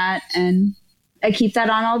all that. And I keep that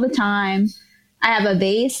on all the time. I have a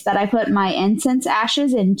vase that I put my incense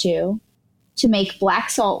ashes into to make black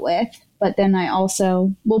salt with. But then I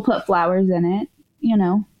also will put flowers in it, you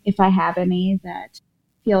know, if I have any that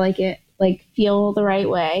feel the right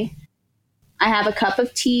way. I have a cup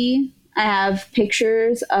of tea. I have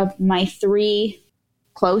pictures of my 3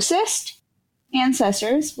 closest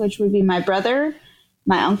ancestors, which would be my brother,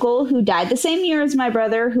 my uncle, who died the same year as my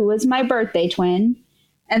brother, who was my birthday twin,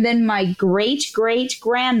 and then my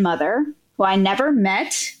great-great-grandmother, who I never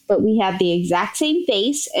met, but we have the exact same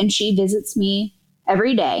face, and she visits me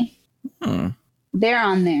every day. They're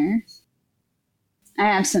on there. I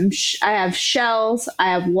have I have shells,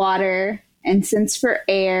 I have water, incense for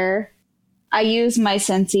air. I use my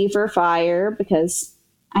Scentsy for fire because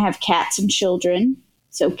I have cats and children,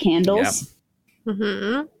 so candles.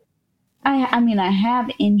 Yep. I mean, I have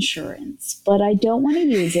insurance, but I don't want to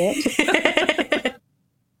use it.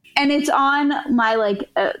 And it's on my,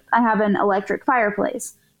 I have an electric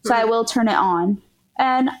fireplace, so I will turn it on.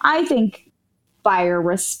 And I think fire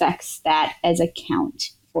respects that as a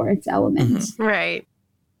count for its elements. Right.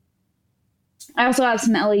 I also have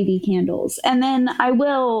some LED candles. And then I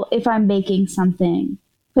will, if I'm baking something,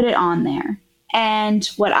 put it on there. And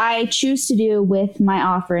what I choose to do with my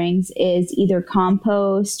offerings is either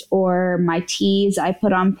compost or my teas I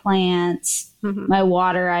put on plants, my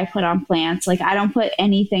water I put on plants. Like, I don't put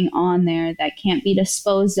anything on there that can't be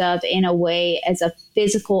disposed of in a way as a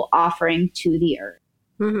physical offering to the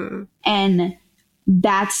earth. And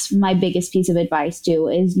that's my biggest piece of advice too,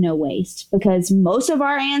 is no waste, because most of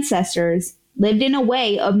our ancestors lived in a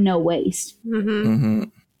way of no waste.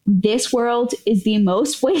 This world is the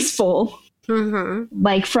most wasteful.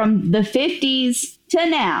 Like, from the 50s to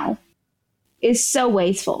now is so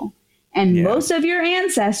wasteful. And most of your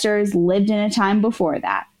ancestors lived in a time before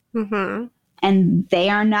that. And they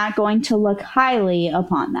are not going to look highly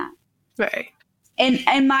upon that. Right.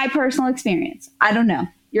 In my personal experience, I don't know.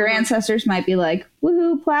 Your ancestors might be like,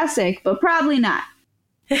 woohoo, plastic, but probably not.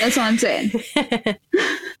 That's what I'm saying.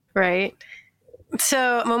 Right.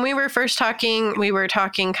 So when we were first talking, we were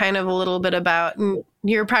talking kind of a little bit about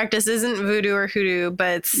your practice isn't voodoo or hoodoo,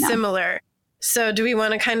 but it's similar. So do we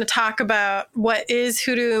want to kind of talk about what is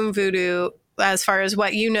hoodoo and voodoo as far as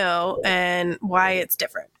what you know and why it's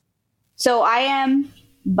different? So I am,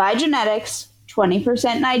 by genetics,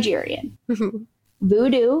 20% Nigerian.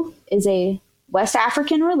 Voodoo is a West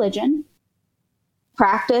African religion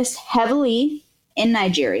practiced heavily in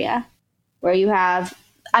Nigeria, where you have,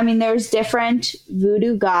 there's different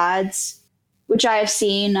voodoo gods, which I have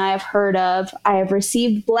seen, I have heard of. I have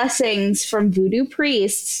received blessings from voodoo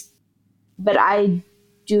priests, but I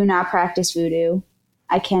do not practice voodoo.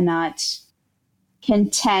 I cannot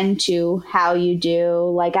contend to how you do.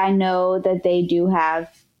 Like, I know that they do have,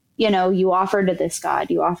 you offer to this god,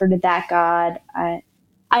 you offer to that god.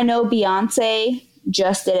 I know Beyonce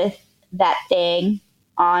just did that thing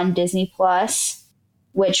on Disney Plus,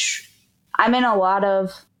 which I'm in a lot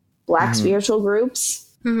of Black spiritual groups,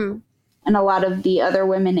 and a lot of the other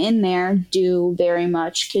women in there do very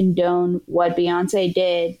much condone what Beyonce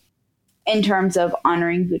did in terms of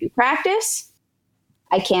honoring voodoo practice.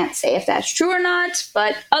 I can't say if that's true or not,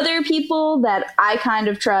 but other people that I kind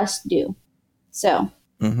of trust do. So,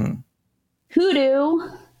 hoodoo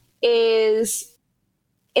is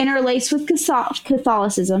interlaced with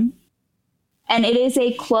Catholicism, and it is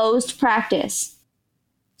a closed practice.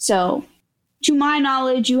 So, to my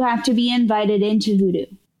knowledge, you have to be invited into hoodoo.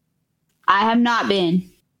 I have not been,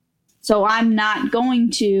 so I'm not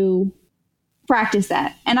going to practice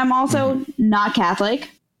that. And I'm also not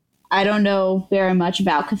Catholic. I don't know very much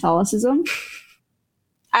about Catholicism.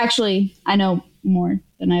 Actually, I know more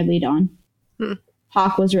than I lead on.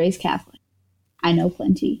 Hawk was raised Catholic. I know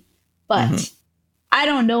plenty. But I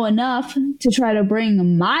don't know enough to try to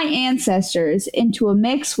bring my ancestors into a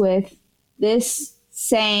mix with this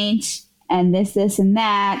saint and this, and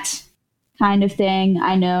that kind of thing.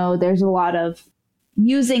 I know there's a lot of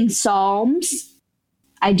using Psalms.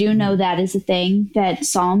 I do know that is a thing, that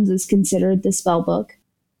Psalms is considered the spell book.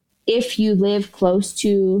 If you live close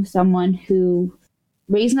to someone who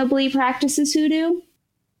reasonably practices hoodoo,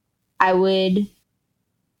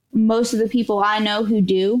 most of the people I know who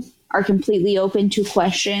do are completely open to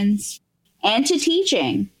questions and to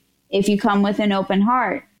teaching if you come with an open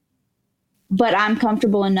heart. But I'm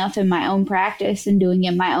comfortable enough in my own practice and doing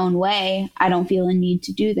it my own way. I don't feel a need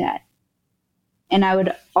to do that. And I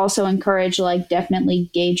would also encourage,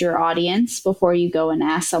 definitely gauge your audience before you go and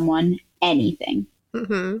ask someone anything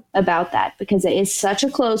about that, because it is such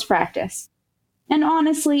a closed practice. And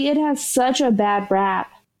honestly, it has such a bad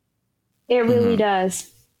rap. It really does.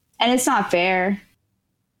 And it's not fair.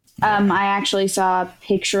 I actually saw a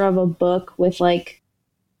picture of a book with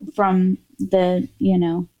from the,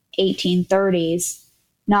 1830s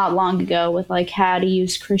not long ago with how to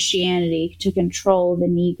use Christianity to control the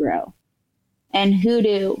Negro. And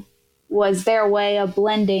hoodoo was their way of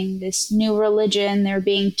blending this new religion they're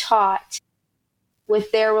being taught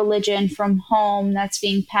with their religion from home that's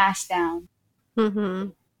being passed down.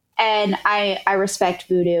 And I respect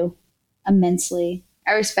voodoo immensely.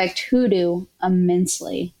 I respect hoodoo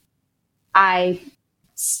immensely. I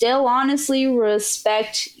still honestly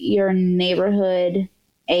respect your neighborhood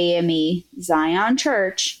AME Zion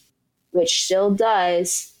Church, which still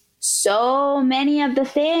does so many of the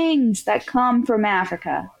things that come from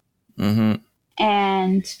Africa.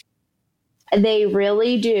 And they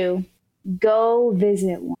really do. Go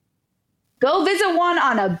visit one. Go visit one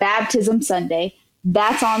on a baptism Sunday.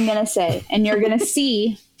 That's all I'm going to say. And you're going to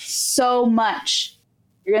see so much.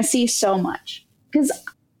 You're going to see so much. Because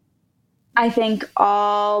I think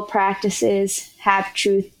all practices have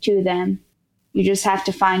truth to them. You just have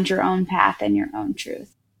to find your own path and your own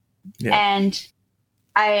truth. Yeah. And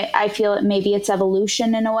I feel maybe it's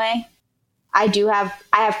evolution in a way. I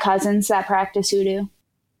have cousins that practice hoodoo.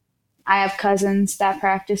 I have cousins that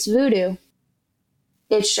practice voodoo.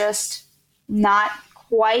 It's just not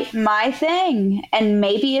quite my thing. And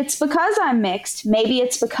maybe it's because I'm mixed. Maybe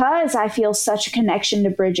it's because I feel such a connection to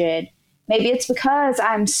Bridget. Maybe it's because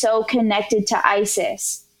I'm so connected to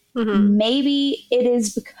Isis. Mm-hmm. Maybe it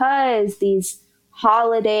is because these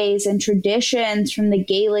holidays and traditions from the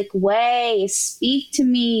Gaelic way speak to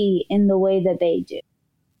me in the way that they do,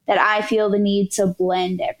 that I feel the need to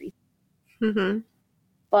blend everything. Mm-hmm.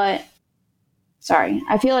 But sorry,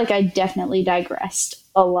 I feel like I definitely digressed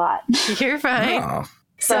a lot. You're fine. Oh.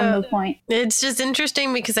 From the point. It's just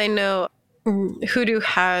interesting because I know Hoodoo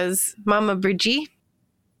has Mama Bridgie,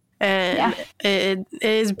 and it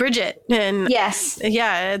is Bridget, and yes,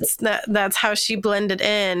 it's that's how she blended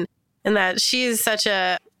in, and that she is such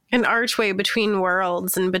an archway between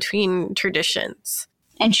worlds and between traditions.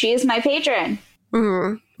 And she is my patron,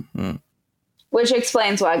 which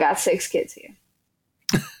explains why I got 6 kids here.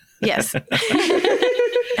 Yes,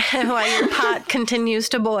 while your pot continues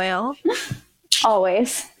to boil.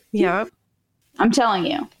 Always. Yep. I'm telling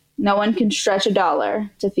you, no one can stretch $1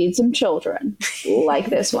 to feed some children like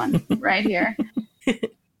this one right here.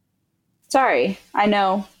 Sorry, I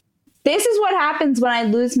know. This is what happens when I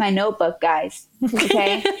lose my notebook, guys.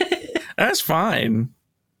 Okay? That's fine.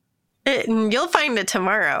 You'll find it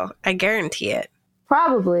tomorrow. I guarantee it.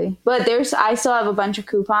 Probably. But I still have a bunch of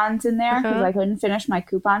coupons in there because I couldn't finish my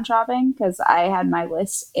coupon shopping because I had my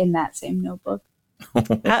list in that same notebook.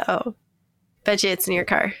 Uh-oh. Bet you it's in your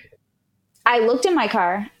car. I looked in my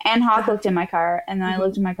car, and Hawk looked in my car, and then I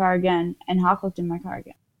looked in my car again, and Hawk looked in my car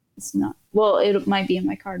again. It's not. Well, it might be in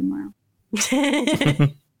my car tomorrow.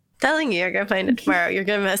 Telling you, you're going to find it tomorrow. You're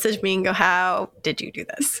going to message me and go, how did you do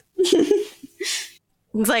this?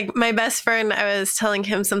 It's like my best friend, I was telling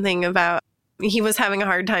him something about, he was having a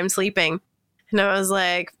hard time sleeping. And I was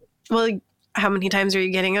like, well, how many times are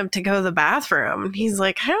you getting up to go to the bathroom? And he's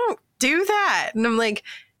like, I don't do that. And I'm like,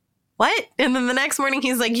 what? And then the next morning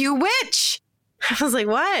he's like, you witch. I was like,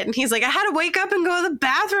 what? And he's like, I had to wake up and go to the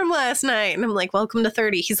bathroom last night. And I'm like, welcome to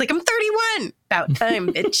 30. He's like, I'm 31. About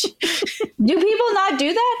time, bitch. Do people not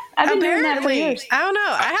do that? I've been doing that for years. I don't know.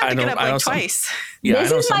 I have to get up like twice. Yeah,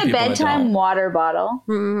 this is my bedtime water bottle.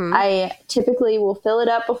 Mm-hmm. I typically will fill it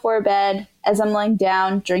up before bed as I'm laying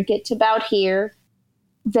down, drink it to about here.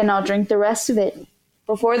 Then I'll drink the rest of it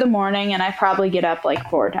before the morning, and I probably get up like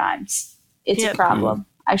 4 times. It's a problem.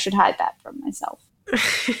 I should hide that from myself.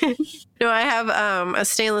 No, I have a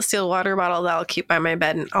stainless steel water bottle that I'll keep by my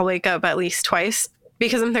bed, and I'll wake up at least twice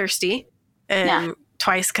because I'm thirsty, and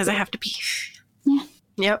twice because I have to pee. Yeah.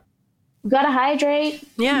 Yep. You gotta hydrate.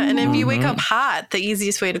 Yeah, and if you wake up hot, the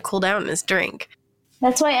easiest way to cool down is drink.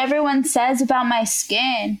 That's why everyone says about my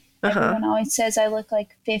skin. Everyone always says I look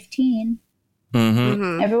like 15.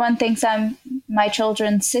 Mm-hmm. Everyone thinks I'm my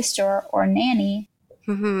children's sister or nanny.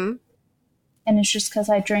 Mm-hmm. And it's just because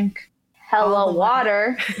I drink hella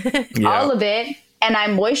water, all of it, and I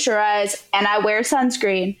moisturize, and I wear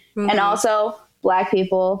sunscreen. Mm-hmm. And also, Black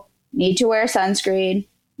people need to wear sunscreen.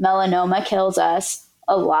 Melanoma kills us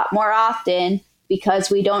a lot more often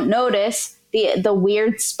because we don't notice the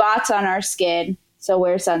weird spots on our skin. So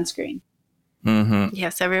wear sunscreen. Mm-hmm.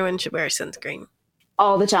 Yes, everyone should wear sunscreen.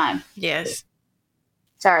 All the time. Yes.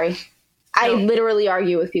 Sorry. I literally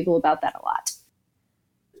argue with people about that a lot.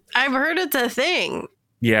 I've heard it's a thing.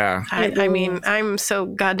 Yeah. I mean, I'm so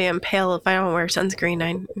goddamn pale. If I don't wear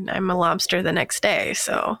sunscreen, I'm a lobster the next day.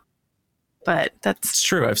 So, but it's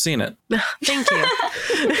true. I've seen it. Thank you.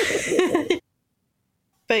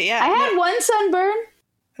 But yeah, I had one sunburn.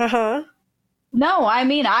 No, I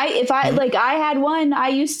mean, I had one. I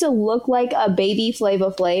used to look like a baby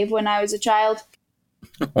Flava Flav when I was a child.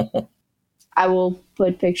 I will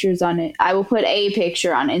put pictures on it. I will put a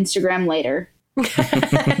picture on Instagram later.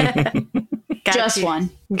 Just one.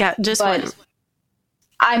 One.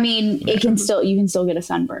 I mean, you can still get a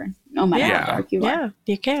sunburn no matter how dark you are. Yeah,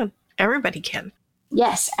 you can. Everybody can.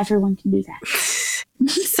 Yes, everyone can do that.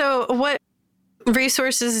 So what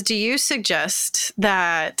resources do you suggest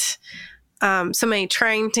that somebody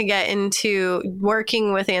trying to get into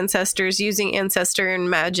working with ancestors, using ancestor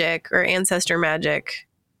magic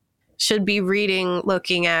should be reading,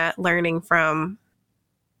 looking at, learning from?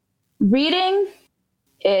 Reading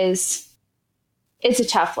it's a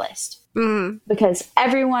tough list because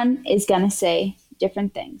everyone is going to say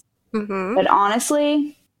different things. Mm-hmm. But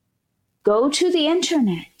honestly, go to the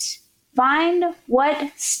internet. Find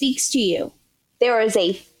what speaks to you. There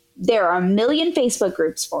are a million Facebook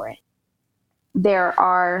groups for it. There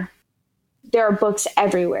are books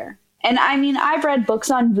everywhere. And I mean, I've read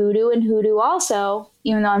books on voodoo and hoodoo also,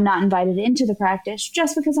 even though I'm not invited into the practice,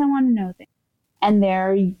 just because I want to know things. and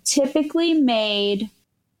they're typically made,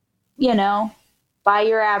 you know, by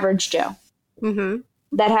your average Joe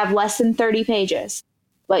that have less than 30 pages,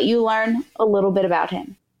 but you learn a little bit about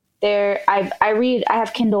him. I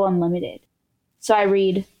have Kindle Unlimited, so I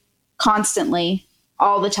read constantly,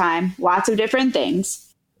 all the time, lots of different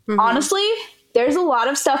things. Honestly, there's a lot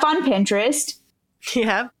of stuff on Pinterest.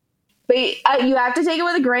 Yeah. But you have to take it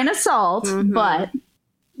with a grain of salt. But,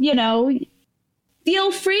 you know,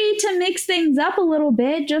 feel free to mix things up a little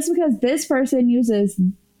bit. Just because this person uses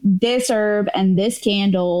this herb and this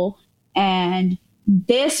candle and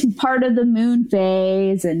this part of the moon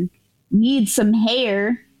phase and needs some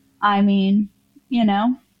hair. I mean, you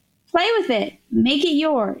know, play with it. Make it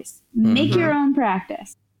yours. Make your own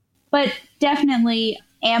practice. But definitely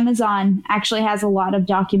Amazon actually has a lot of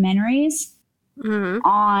documentaries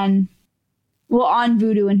on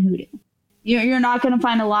voodoo and hoodoo. You're not going to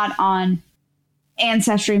find a lot on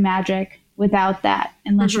ancestry magic without that,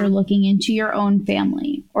 unless you're looking into your own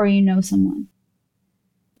family or you know someone.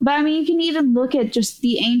 But I mean, you can even look at just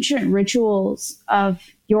the ancient rituals of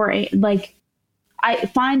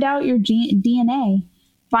find out your DNA,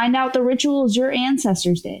 find out the rituals your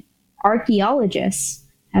ancestors did. Archaeologists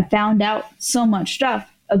have found out so much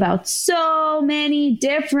stuff about so many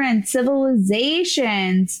different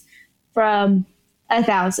civilizations from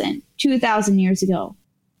 1,000, 2,000 years ago.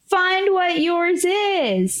 Find what yours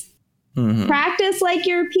is. Practice like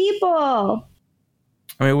your people.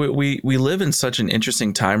 I mean, we live in such an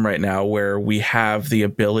interesting time right now where we have the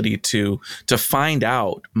ability to find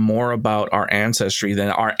out more about our ancestry than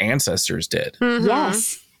our ancestors did.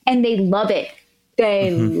 Yes. And they love it.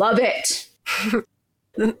 They love it.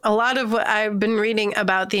 A lot of what I've been reading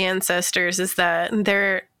about the ancestors is that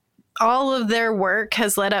all of their work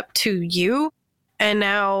has led up to you. And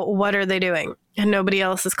now what are they doing? And nobody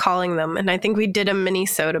else is calling them. And I think we did a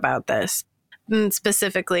mini-sode about this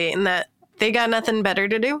specifically, in that they got nothing better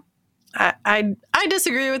to do. I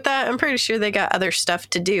disagree with that. I'm pretty sure they got other stuff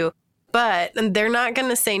to do, but they're not going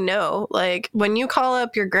to say no. Like when you call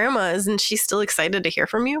up your grandma, isn't she still excited to hear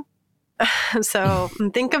from you? So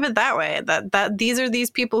think of it that way, that these are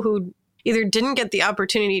these people who either didn't get the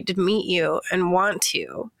opportunity to meet you and want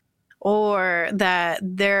to, or that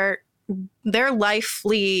their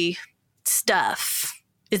lively stuff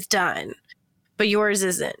is done, but yours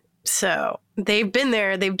isn't. So they've been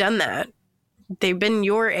there, they've done that. They've been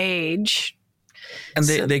your age. And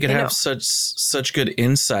they could have such good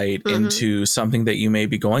insight into something that you may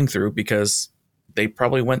be going through because they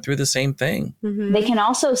probably went through the same thing. They can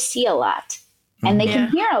also see a lot, and they can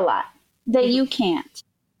hear a lot that you can't.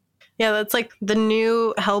 Yeah, that's like the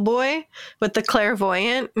new Hellboy with the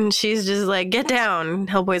clairvoyant, and she's just like, get down.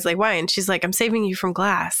 Hellboy's like, why? And she's like, I'm saving you from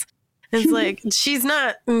glass. And it's like, she's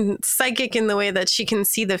not psychic in the way that she can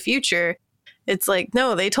see the future. It's like,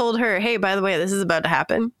 no, they told her, hey, by the way, this is about to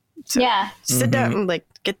happen. So sit down, like,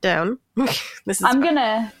 get down. I'm going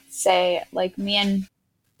to say, like,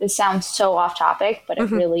 this sounds so off topic, but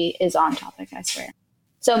it really is on topic, I swear.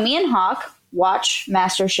 So me and Hawk watch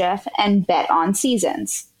MasterChef and bet on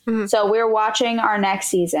seasons. So we're watching our next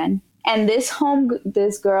season, and this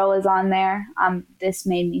girl is on there. This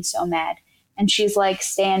made me so mad. And she's like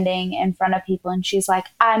standing in front of people, and she's like,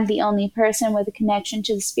 I'm the only person with a connection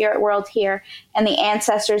to the spirit world here, and the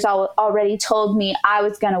ancestors already told me I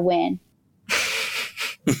was going to win.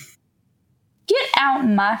 Get out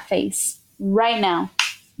my face right now.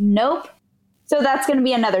 Nope. So that's going to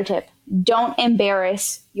be another tip. Don't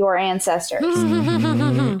embarrass your ancestors.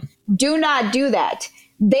 Do not do that.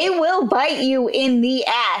 They will bite you in the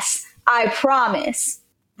ass. I promise.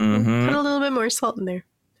 Put a little bit more salt in there.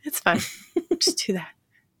 It's fine. Just do that.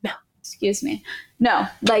 No. Excuse me. No,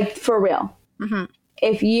 like for real.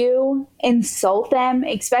 If you insult them,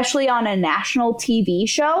 especially on a national TV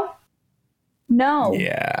show, no.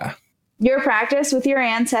 Yeah. Your practice with your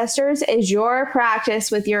ancestors is your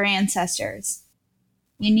practice with your ancestors.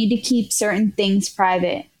 You need to keep certain things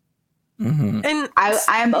private. And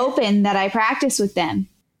I'm open that I practice with them,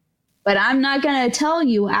 but I'm not going to tell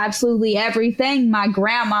you absolutely everything my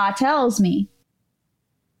grandma tells me.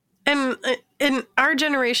 And in our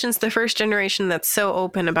generation's the first generation that's so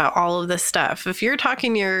open about all of this stuff. If you're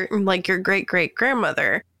talking your great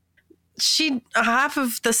grandmother, half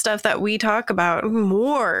of the stuff that we talk about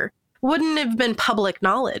more wouldn't have been public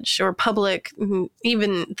knowledge or public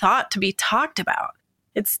even thought to be talked about.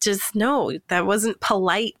 It's just, no, that wasn't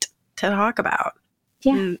polite to talk about.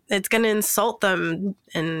 Yeah. And it's going to insult them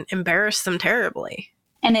and embarrass them terribly.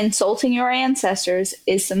 And insulting your ancestors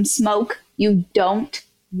is some smoke you don't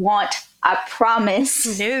want, I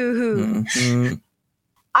promise. No.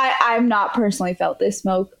 I've not personally felt this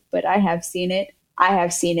smoke, but I have seen it. I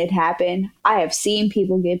have seen it happen. I have seen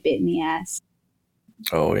people get bit in the ass.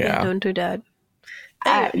 Oh, yeah. Don't do that.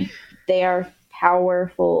 They are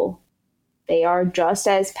powerful. They are just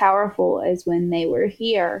as powerful as when they were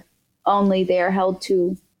here, only they are held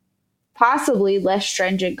to possibly less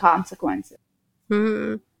stringent consequences.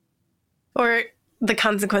 Mm-hmm. Or the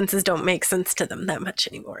consequences don't make sense to them that much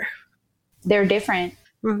anymore. They're different.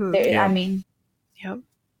 Mm-hmm. I mean, yep.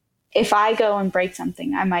 If I go and break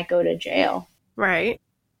something, I might go to jail. Right.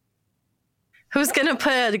 Who's going to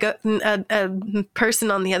put a person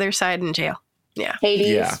on the other side in jail? Yeah.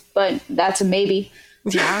 Hades, but that's a maybe.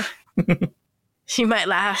 Yeah. She might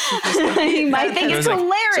laugh. You might think it's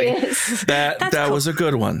hilarious. That cool. was a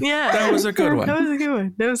good one. Yeah. That was a good one. That was a good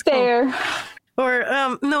one. That was fair. Cool.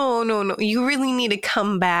 Or no. You really need to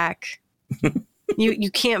come back.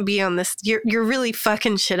 You can't be on this. You're really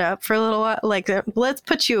fucking shit up for a little while. Like, let's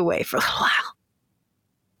put you away for a little while.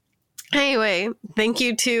 Anyway, thank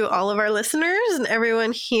you to all of our listeners and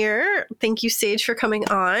everyone here. Thank you, Sage, for coming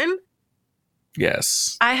on.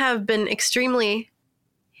 Yes. I have been extremely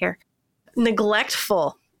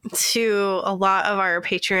neglectful to a lot of our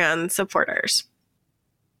Patreon supporters.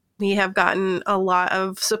 We have gotten a lot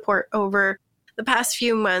of support over the past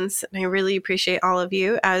few months, and I really appreciate all of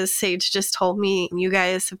you. As Sage just told me, you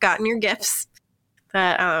guys have gotten your gifts.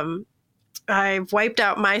 That I've wiped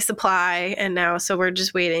out my supply, and now so we're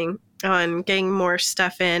just waiting on getting more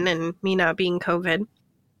stuff in and me not being COVID.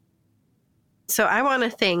 So I want to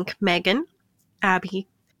thank Megan, Abby,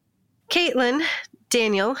 Caitlin,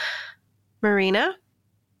 Daniel, Marina,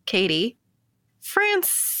 Katie,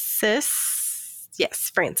 Francis,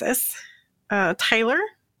 Tyler,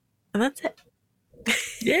 and that's it.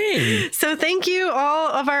 Yay! So thank you all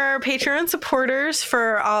of our Patreon supporters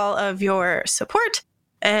for all of your support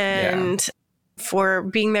and for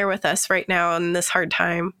being there with us right now in this hard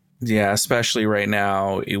time. Yeah, especially right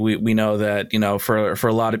now. We know that, for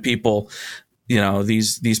a lot of people,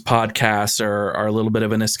 these podcasts are a little bit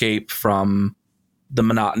of an escape from the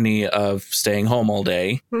monotony of staying home all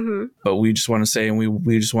day. Mm-hmm. But we just want to say, and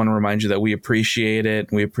we just want to remind you that we appreciate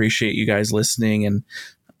it. We appreciate you guys listening, and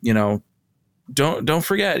don't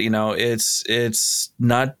forget, it's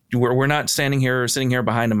not, we're not sitting here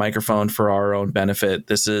behind a microphone for our own benefit.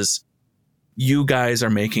 This is, you guys are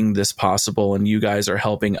making this possible, and you guys are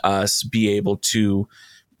helping us be able to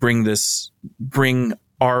bring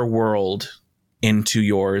our world into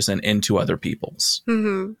yours and into other people's.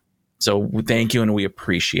 Mm-hmm. So thank you, and we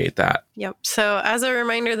appreciate that. Yep. So as a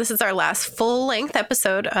reminder, this is our last full-length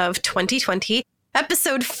episode of 2020,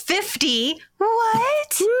 episode 50.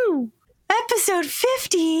 What? Woo! Episode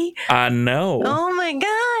 50? I know. Oh my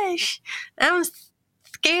gosh. I'm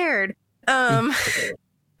scared.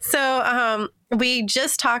 So we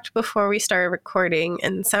just talked before we started recording,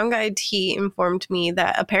 and Sound Guide T informed me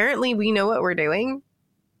that apparently we know what we're doing.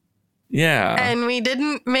 Yeah. And we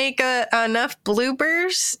didn't make enough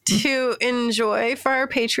bloopers to enjoy for our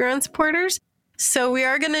Patreon supporters. So we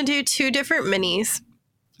are going to do 2 different minis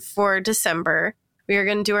for December. We are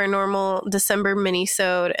going to do our normal December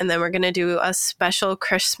mini-sode, and then we're going to do a special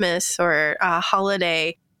Christmas or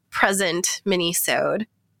holiday present mini-sode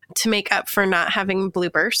to make up for not having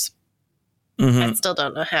bloopers. Mm-hmm. I still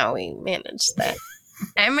don't know how we managed that.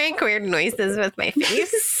 I make weird noises with my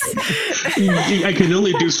face. I can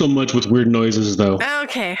only do so much with weird noises, though.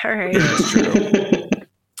 Okay, all right. That's true.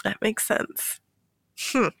 That makes sense.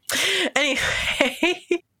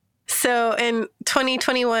 Anyway, so in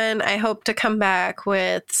 2021, I hope to come back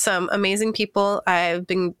with some amazing people I've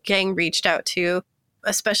been getting reached out to,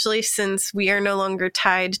 especially since we are no longer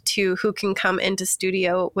tied to who can come into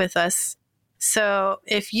studio with us. So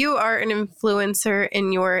if you are an influencer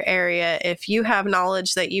in your area, if you have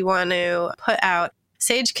knowledge that you want to put out,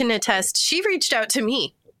 Sage can attest. She reached out to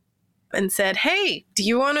me and said, hey, do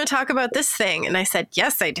you want to talk about this thing? And I said,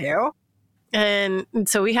 yes, I do. And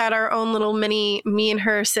so we had our own little mini, me and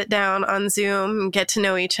her sit down on Zoom and get to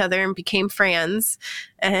know each other and became friends.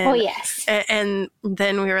 And, oh, yes. And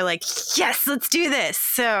then we were like, yes, let's do this.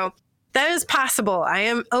 So that is possible. I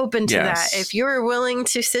am open to that. If you're willing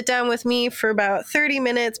to sit down with me for about 30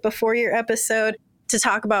 minutes before your episode to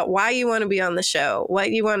talk about why you want to be on the show,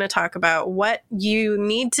 what you want to talk about, what you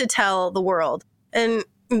need to tell the world. And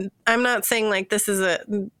I'm not saying like this is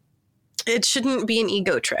it shouldn't be an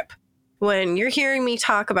ego trip. When you're hearing me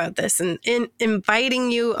talk about this and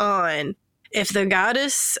inviting you on, if the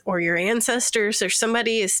goddess or your ancestors or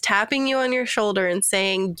somebody is tapping you on your shoulder and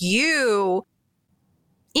saying, you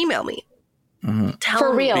email me. Mm-hmm.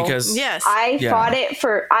 For real. Because yes. I fought it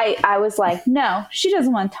for, I was like, no, she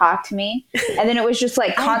doesn't want to talk to me. And then it was just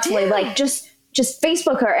like constantly like, just just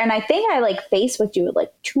Facebook her. And I think I like Facebooked you at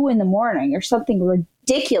like 2 a.m. or something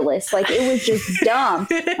ridiculous. Like it was just dumb.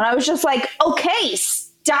 And I was just like, okay,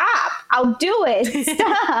 stop. I'll do it.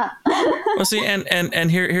 Stop. Well, see,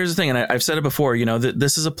 and here's the thing, and I've said it before, you know, that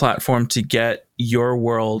this is a platform to get your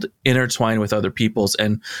world intertwined with other people's.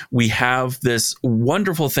 And we have this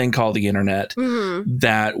wonderful thing called the internet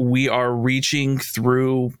that we are reaching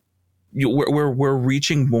through. We're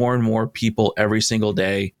reaching more and more people every single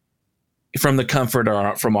day from the comfort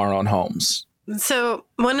from our own homes. So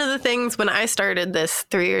one of the things when I started this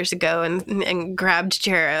 3 years ago and grabbed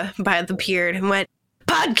Jara by the beard and went,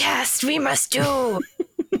 podcast we must do.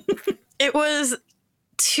 It was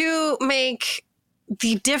to make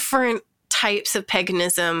the different types of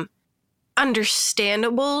paganism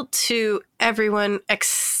understandable to everyone,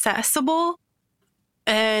 accessible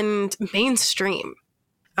and mainstream.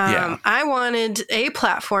 I wanted a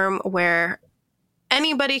platform where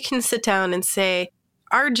anybody can sit down and say,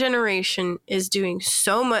 our generation is doing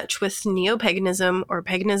so much with neo-paganism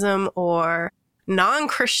or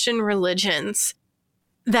non-Christian religions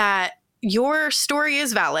that your story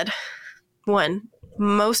is valid. One,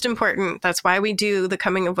 most important, that's why we do the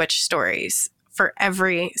coming of witch stories for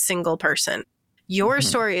every single person. Your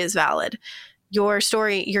story is valid. Your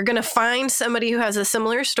story, you're going to find somebody who has a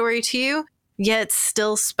similar story to you, yet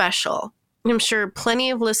still special. I'm sure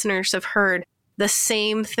plenty of listeners have heard the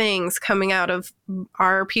same things coming out of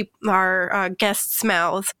our guests'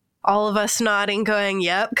 mouths. All of us nodding, going,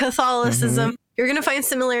 yep, Catholicism. You're going to find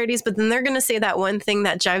similarities, but then they're going to say that one thing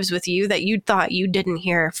that jives with you that you thought you didn't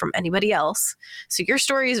hear from anybody else. So your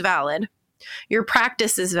story is valid. Your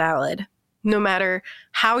practice is valid. No matter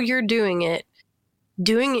how you're doing it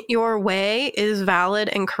your way is valid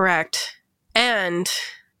and correct. And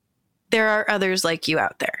there are others like you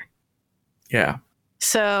out there. Yeah.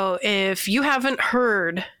 So if you haven't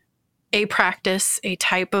heard a practice, a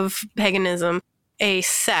type of paganism, a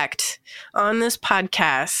sect on this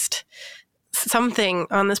podcast, something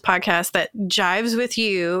on this podcast that jives with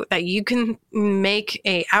you, that you can make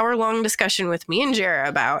a hour-long discussion with me and Jara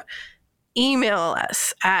about, email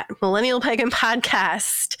us at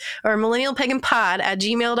millennialpaganpodcast or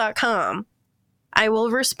millennialpaganpod@gmail.com. I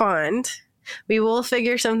will respond. We will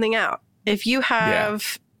figure something out. If you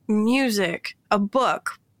have music, a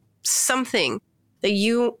book, something that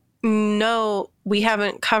you know we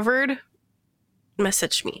haven't covered,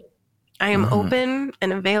 message me. I am open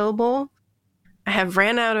and available. I have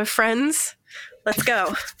ran out of friends. Let's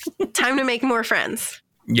go. Time to make more friends.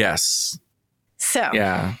 Yes. So,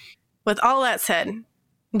 with all that said,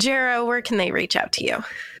 Jara, where can they reach out to you?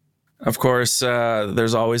 Of course,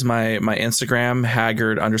 there's always my Instagram,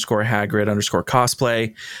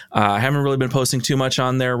 Hagrid_cosplay. I haven't really been posting too much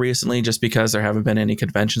on there recently just because there haven't been any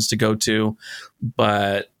conventions to go to.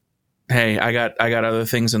 But hey, I got other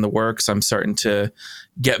things in the works. I'm starting to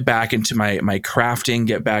get back into my crafting,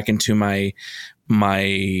 get back into my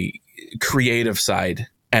creative side.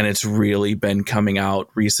 And it's really been coming out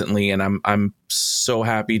recently. And I'm so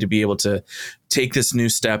happy to be able to take this new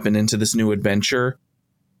step and into this new adventure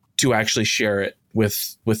to actually share it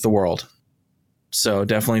with the world. So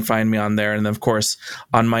definitely find me on there. And then, of course,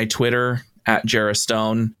 on my Twitter at Jara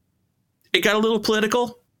Stone. It got a little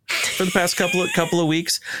political for the past couple of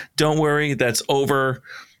weeks. Don't worry, that's over.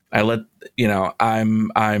 I'm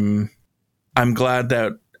glad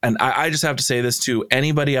that, and I just have to say this to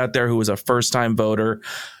anybody out there who is a first-time voter.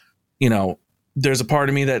 You know, there's a part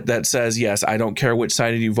of me that says, yes, I don't care which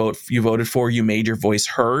side you voted for. You made your voice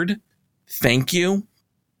heard. Thank you.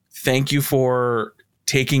 Thank you for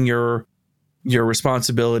taking your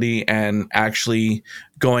responsibility and actually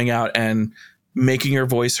going out and making your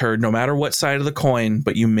voice heard, no matter what side of the coin,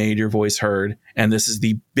 but you made your voice heard. And this is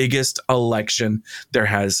the biggest election there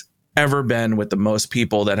has ever been, with the most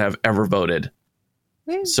people that have ever voted.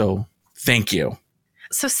 So thank you.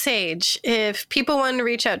 So Sage, if people want to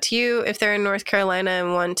reach out to you, if they're in North Carolina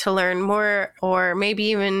and want to learn more, or maybe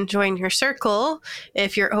even join your circle,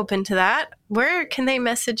 if you're open to that, where can they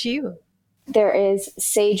message you? There is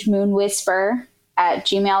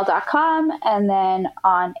sagemoonwhisper@gmail.com, and then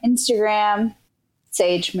on Instagram,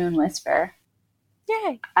 Sage Moon Whisper.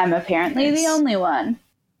 Yay. I'm apparently the only one.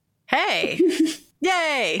 Hey.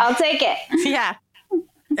 Yay. I'll take it. Yeah.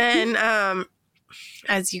 And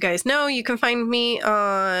as you guys know, you can find me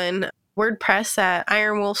on WordPress at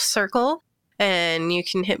Iron Wolf Circle, and you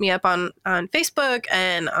can hit me up on Facebook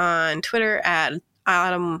and on Twitter at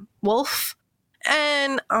Autumn Wolf,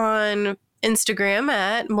 and on Instagram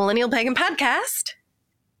at Millennial Pagan Podcast.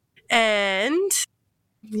 And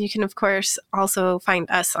you can, of course, also find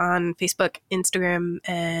us on Facebook, Instagram,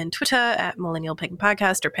 and Twitter at Millennial Pagan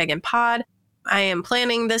Podcast or Pagan Pod. I am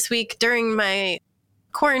planning this week during my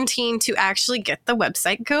quarantine to actually get the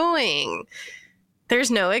website going.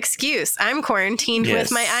 There's no excuse. I'm quarantined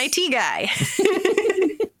with my IT guy.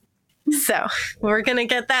 So we're going to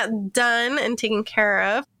get that done and taken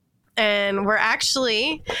care of. And we're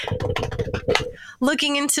actually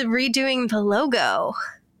looking into redoing the logo.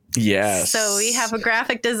 Yes. So we have a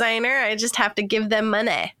graphic designer. I just have to give them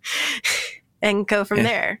money and go from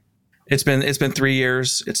there. It's been 3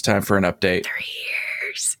 years. It's time for an update. 3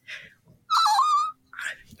 years.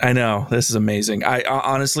 I know. This is amazing. I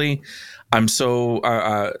honestly, I'm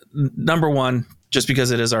so number one, just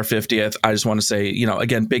because it is our 50th, I just want to say,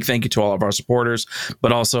 again, big thank you to all of our supporters,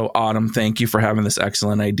 but also Autumn, thank you for having this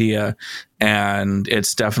excellent idea. And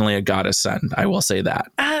it's definitely a goddess send. I will say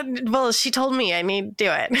that. Well, she told me I need to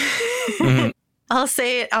do it. Mm-hmm. I'll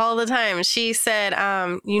say it all the time. She said,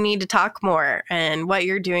 you need to talk more and what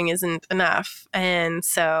you're doing isn't enough. And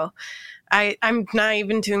so I'm not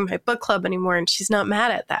even doing my book club anymore. And she's not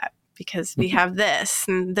mad at that because we have this,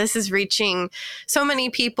 and this is reaching so many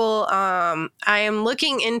people. I am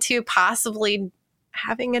looking into possibly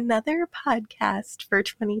having another podcast for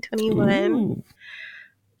 2021. Ooh.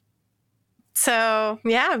 So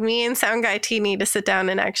yeah, me and Sound Guy T need to sit down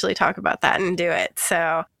and actually talk about that and do it.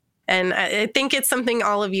 So, and I think it's something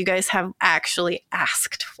all of you guys have actually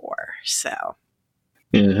asked for. So.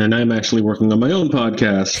 Yeah, and I'm actually working on my own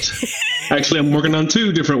podcast. Actually, I'm working on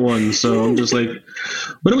 2 different ones. So I'm just like,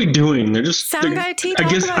 what are we doing? They're just Sound Guy T,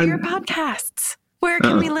 talk about your podcasts. Where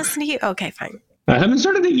can we listen to you? Okay, fine. I haven't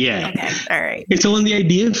started it yet. Okay, all right. It's still in the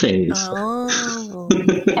idea phase. Oh.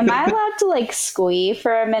 Am I allowed to squee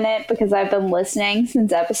for a minute because I've been listening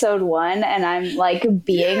since episode 1 and I'm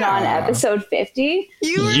being on episode 50?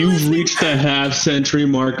 You've reached the half-century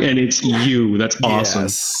mark and it's you. That's awesome.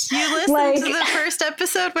 Yes. You listened to the first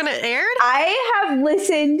episode when it aired? I have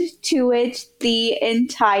listened to it the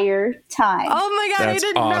entire time. Oh my god, That's I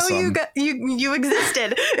didn't awesome. know you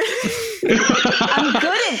existed. I'm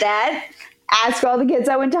good at that. Ask all the kids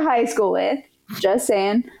I went to high school with. Just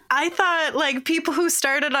saying. I thought people who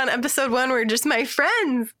started on episode 1 were just my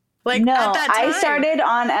friends. No, at that time. I started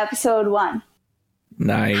on episode 1.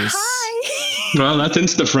 Nice. Hi. Well, that's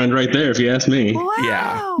Insta-friend right there, if you ask me. Wow.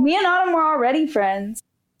 Yeah. Me and Autumn were already friends.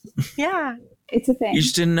 Yeah. It's a thing. You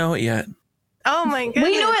just didn't know it yet. Oh my goodness.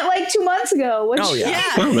 We knew it 2 months ago. Oh, yeah.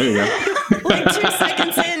 Well, there you go. 2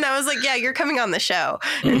 seconds in, I was like, yeah, you're coming on the show.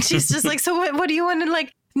 And she's just like, so what do you want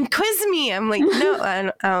to quiz me? I'm like, no,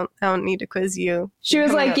 I don't need to quiz you. She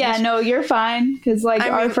was like, yeah, no, you're fine. Because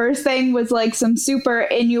our first thing was some super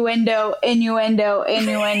innuendo. In your endo.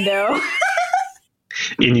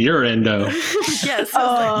 Yes.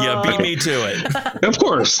 Yeah, beat me to it. Of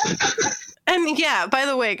course. And yeah, by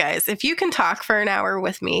the way, guys, if you can talk for an hour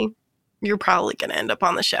with me, you're probably going to end up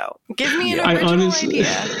on the show. Give me an original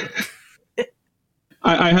idea.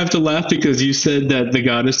 I have to laugh because you said that the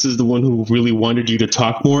goddess is the one who really wanted you to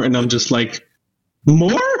talk more, and I'm just like,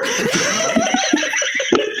 more?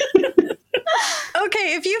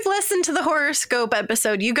 Okay, if you've listened to the horoscope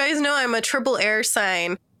episode, you guys know I'm a triple air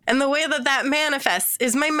sign, and the way that manifests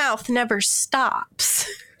is my mouth never stops.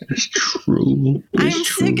 That's true. I'm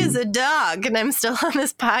sick as a dog, and I'm still on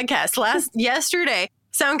this podcast. Yesterday,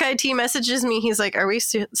 Sound Guy T messages me. He's like, "Are we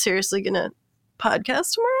seriously gonna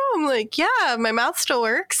podcast tomorrow?" I'm like, yeah, my mouth still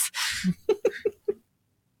works.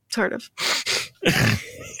 Sort of.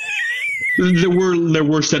 There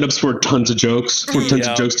were setups for tons of jokes,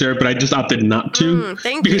 there, but I just opted not to.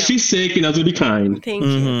 Thank because you. she's sick and I was gonna be kind. Thank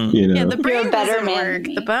you. Yeah, the brain doesn't work.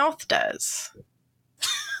 Man. The mouth does.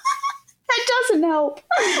 That doesn't help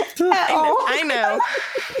at all. I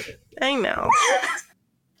know.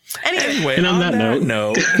 Anyway, and on that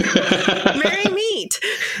note, merry meet,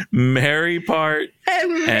 merry part,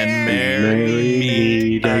 and merry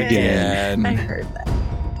meet again. I heard